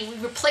Jenny, we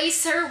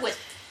replace her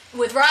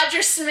with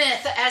Roger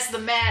Smith as the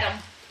madam.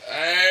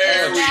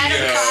 There we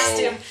go.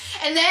 Costume.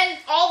 And then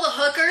all the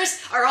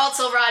hookers are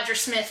also Roger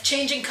Smith,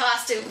 changing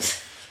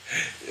costumes.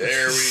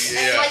 There we go.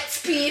 At light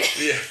speed.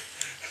 Yeah.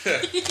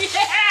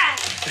 Yeah!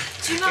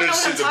 Do you not know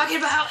what I'm talking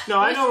about? No,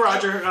 I know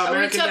Roger,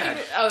 American Dad.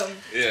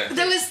 Yeah.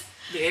 There was...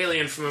 The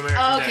alien from American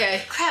Dad.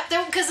 Okay. Crap,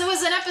 because there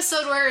was an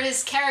episode where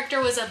his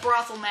character was a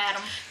brothel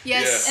madam.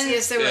 Yes, yeah.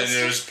 yes, there was. And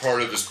there was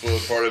part of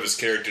his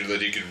character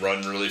that he could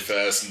run really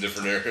fast in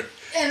different areas.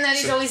 And then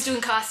he's always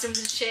doing costumes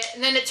and shit.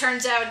 And then it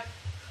turns out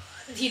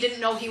he didn't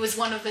know he was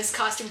one of his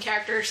costume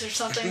characters or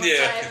something like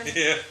that.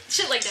 Yeah.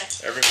 Shit like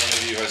that. Every one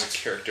of you has a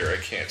character I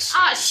can't see.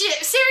 Ah,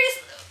 shit. Serious?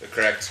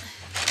 Correct.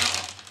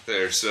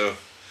 There, so...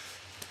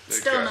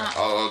 Still not.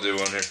 I'll do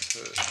one here.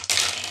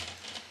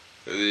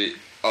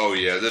 Oh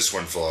yeah, this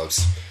one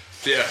flops.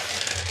 Yeah.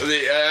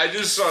 I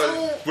just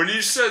saw when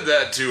you said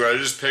that too. I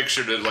just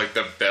pictured it like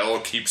the bell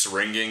keeps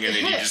ringing and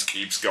then he just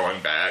keeps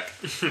going back.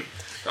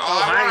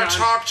 I want to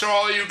talk to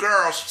all you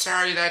girls.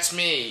 Sorry, that's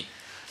me.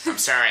 I'm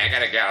sorry, I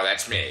gotta go.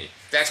 That's me.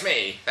 That's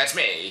me. That's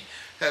me.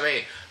 That's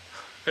me.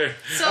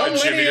 So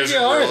Jimmy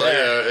doesn't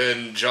realize,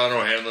 and John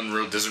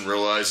O'Hanlon doesn't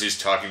realize he's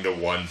talking to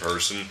one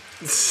person.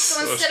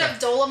 So instead of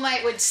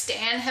Dolomite, would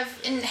Stan have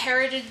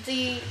inherited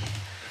the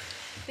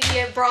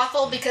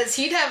brothel, because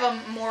he'd have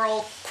a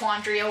moral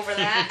quandary over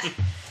that.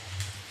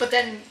 But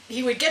then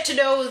he would get to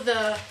know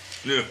the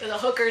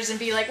hookers and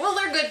be like, well,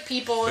 they're good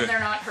people and they're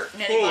not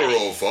hurting anybody. Oh, they're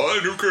all fine.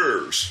 Who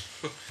cares?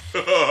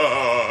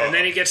 And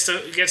then he gets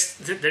to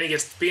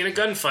be in a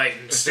gunfight,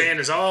 and Stan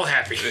is all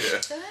happy.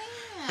 Yeah.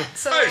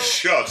 So, I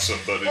shot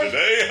somebody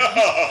today.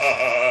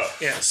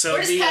 Yeah. So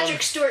where does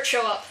Patrick Stewart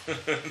show up? A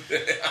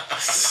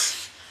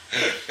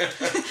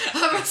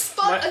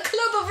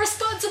club of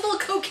responsible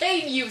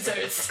cocaine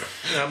users.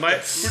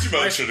 Would you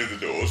mind shutting the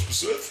doors,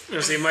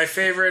 Seth? See, my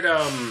favorite,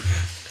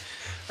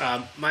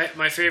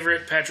 my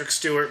favorite Patrick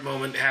Stewart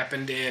moment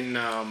happened in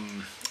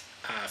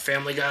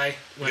Family Guy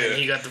when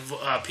he got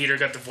Peter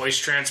got the voice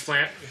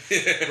transplant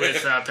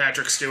with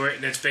Patrick Stewart,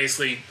 and it's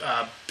basically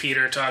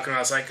Peter talking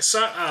about, it's like,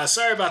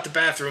 sorry about the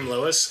bathroom,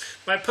 Lois.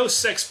 My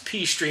post-sex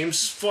pee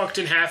streams forked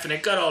in half and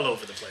it got all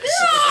over the place.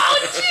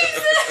 Oh,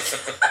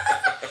 Jesus!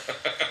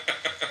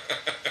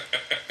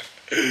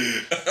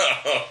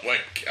 Oh my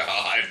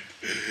God!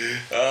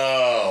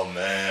 Oh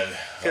man!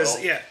 Because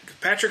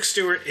Patrick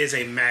Stewart is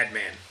a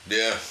madman.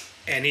 Yeah.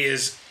 And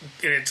he's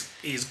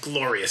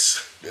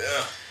glorious.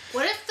 Yeah.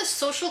 What if the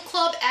Social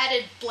Club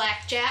added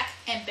Blackjack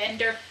and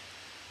Bender?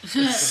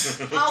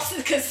 Also,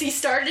 because he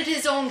started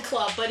his own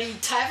club, but he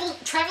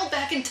traveled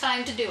back in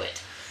time to do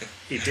it.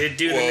 He did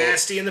do the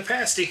nasty and the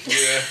pasty.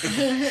 Yeah.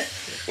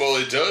 Well,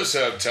 he does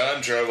have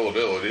time travel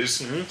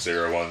abilities.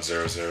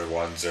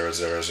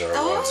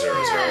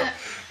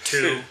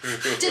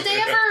 010010001000. Did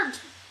they ever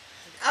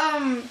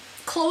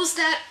close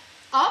that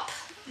up?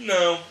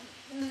 No.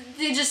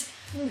 They just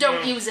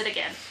don't use it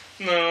again.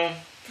 No.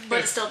 But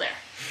it's still there.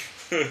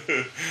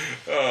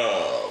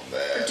 Oh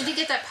man. Or did he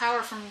get that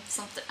power from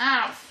something?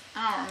 I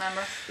don't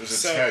remember. It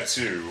was a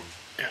tattoo.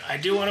 I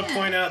do want to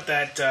point out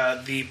that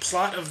the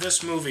plot of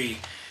this movie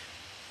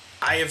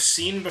I have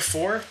seen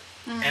before,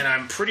 and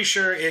I'm pretty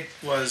sure it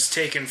was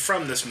taken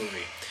from this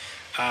movie.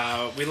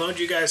 We loaned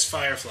you guys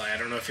Firefly. I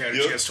don't know if you had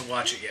a chance to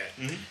watch it yet.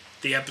 Mm-hmm.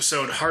 The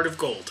episode Heart of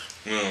Gold.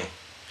 No.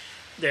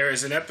 There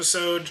is an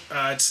episode.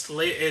 It's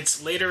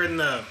later in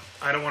the.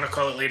 I don't want to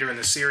call it later in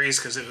the series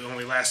because it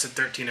only lasted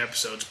 13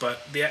 episodes.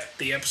 But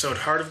the episode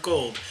Heart of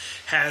Gold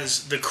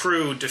has the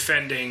crew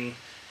defending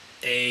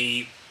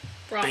a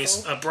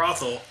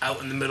brothel out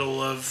in the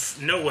middle of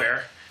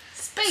nowhere.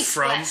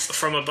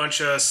 From a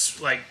bunch of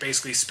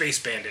basically space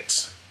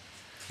bandits.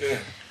 Yeah.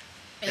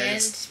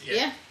 It's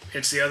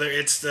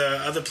the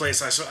other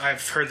place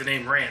I've heard the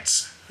name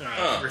Rants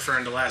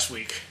referring to last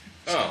week.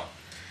 Oh,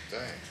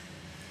 dang.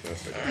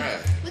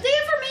 Alright. Would they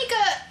ever make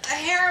a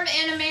harem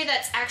anime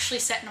that's actually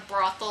set in a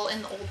brothel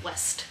in the Old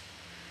West?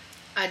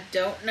 I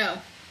don't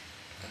know.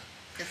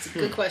 That's a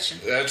good question.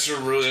 That's a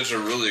really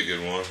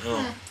good one.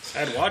 Oh.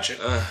 I'd watch it.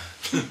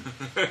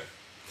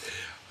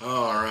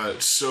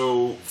 Alright,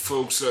 so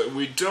folks,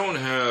 we don't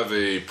have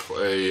a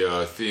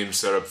theme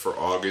set up for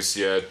August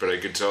yet, but I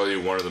can tell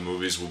you one of the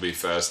movies will be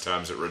Fast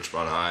Times at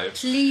Ridgemont High.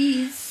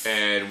 Please.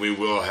 And we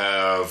will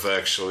have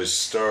actually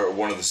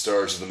one of the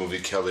stars of the movie,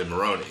 Kelly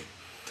Maroney.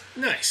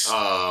 Nice.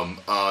 On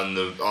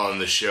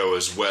the show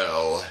as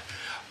well.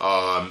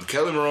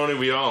 Kelly Maroney,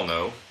 we all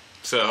know.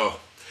 So,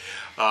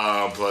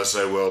 plus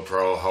I will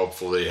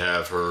hopefully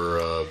have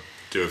her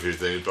do a few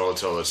things, but I'll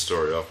tell that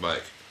story off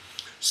mic.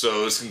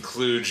 So this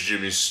concludes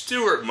Jimmy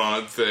Stewart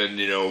month, and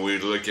we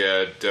look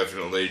at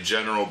definitely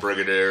General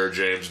Brigadier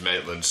James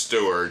Maitland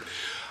Stewart,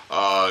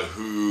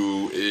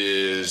 who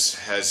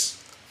has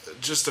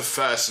just a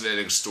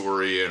fascinating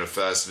story and a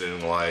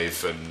fascinating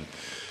life, and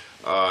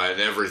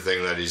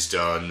everything that he's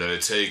done. And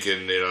it's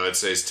taken, I'd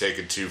say it's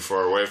taken too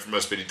far away from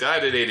us, but he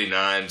died at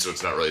 89, so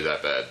it's not really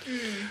that bad.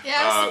 Yeah,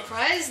 I was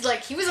surprised.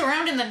 He was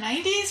around in the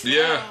 90s?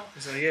 Yeah. Wow.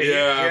 So, he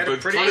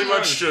but pretty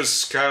much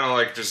just kind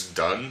of just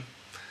done.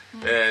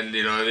 And,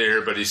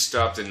 but he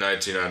stopped in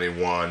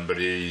 1991, but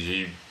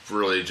he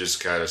really just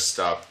kind of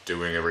stopped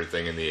doing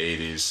everything in the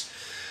 80s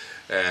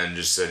and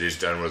just said he's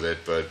done with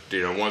it. But,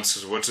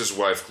 once his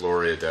wife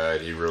Gloria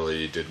died, he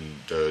really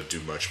didn't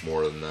do much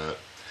more than that.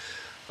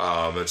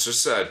 It's a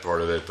sad part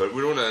of it, but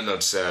we don't want to end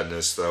on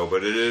sadness, though.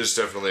 But it is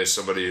definitely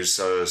somebody who's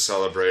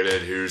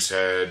celebrated, who's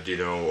had,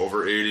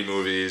 over 80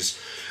 movies.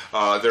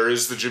 There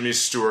is the Jimmy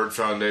Stewart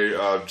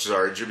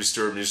Jimmy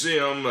Stewart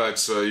Museum.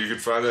 That's you can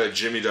find that at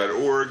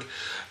jimmy.org.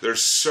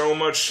 There's so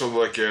much to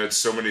look at,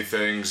 so many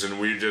things, and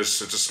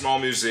it's a small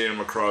museum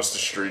across the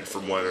street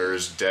from where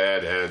his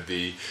dad had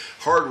the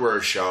hardware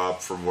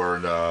shop from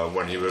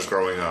when he was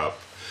growing up.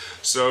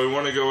 So we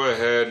want to go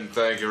ahead and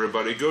thank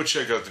everybody. Go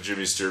check out the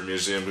Jimmy Stewart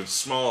Museum. It's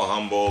small,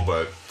 humble,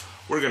 but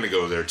we're going to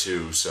go there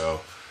too, so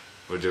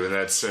We're doing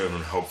that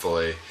soon,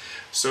 hopefully.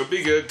 So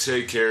be good,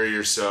 take care of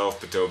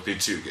yourself, but don't be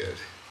too good.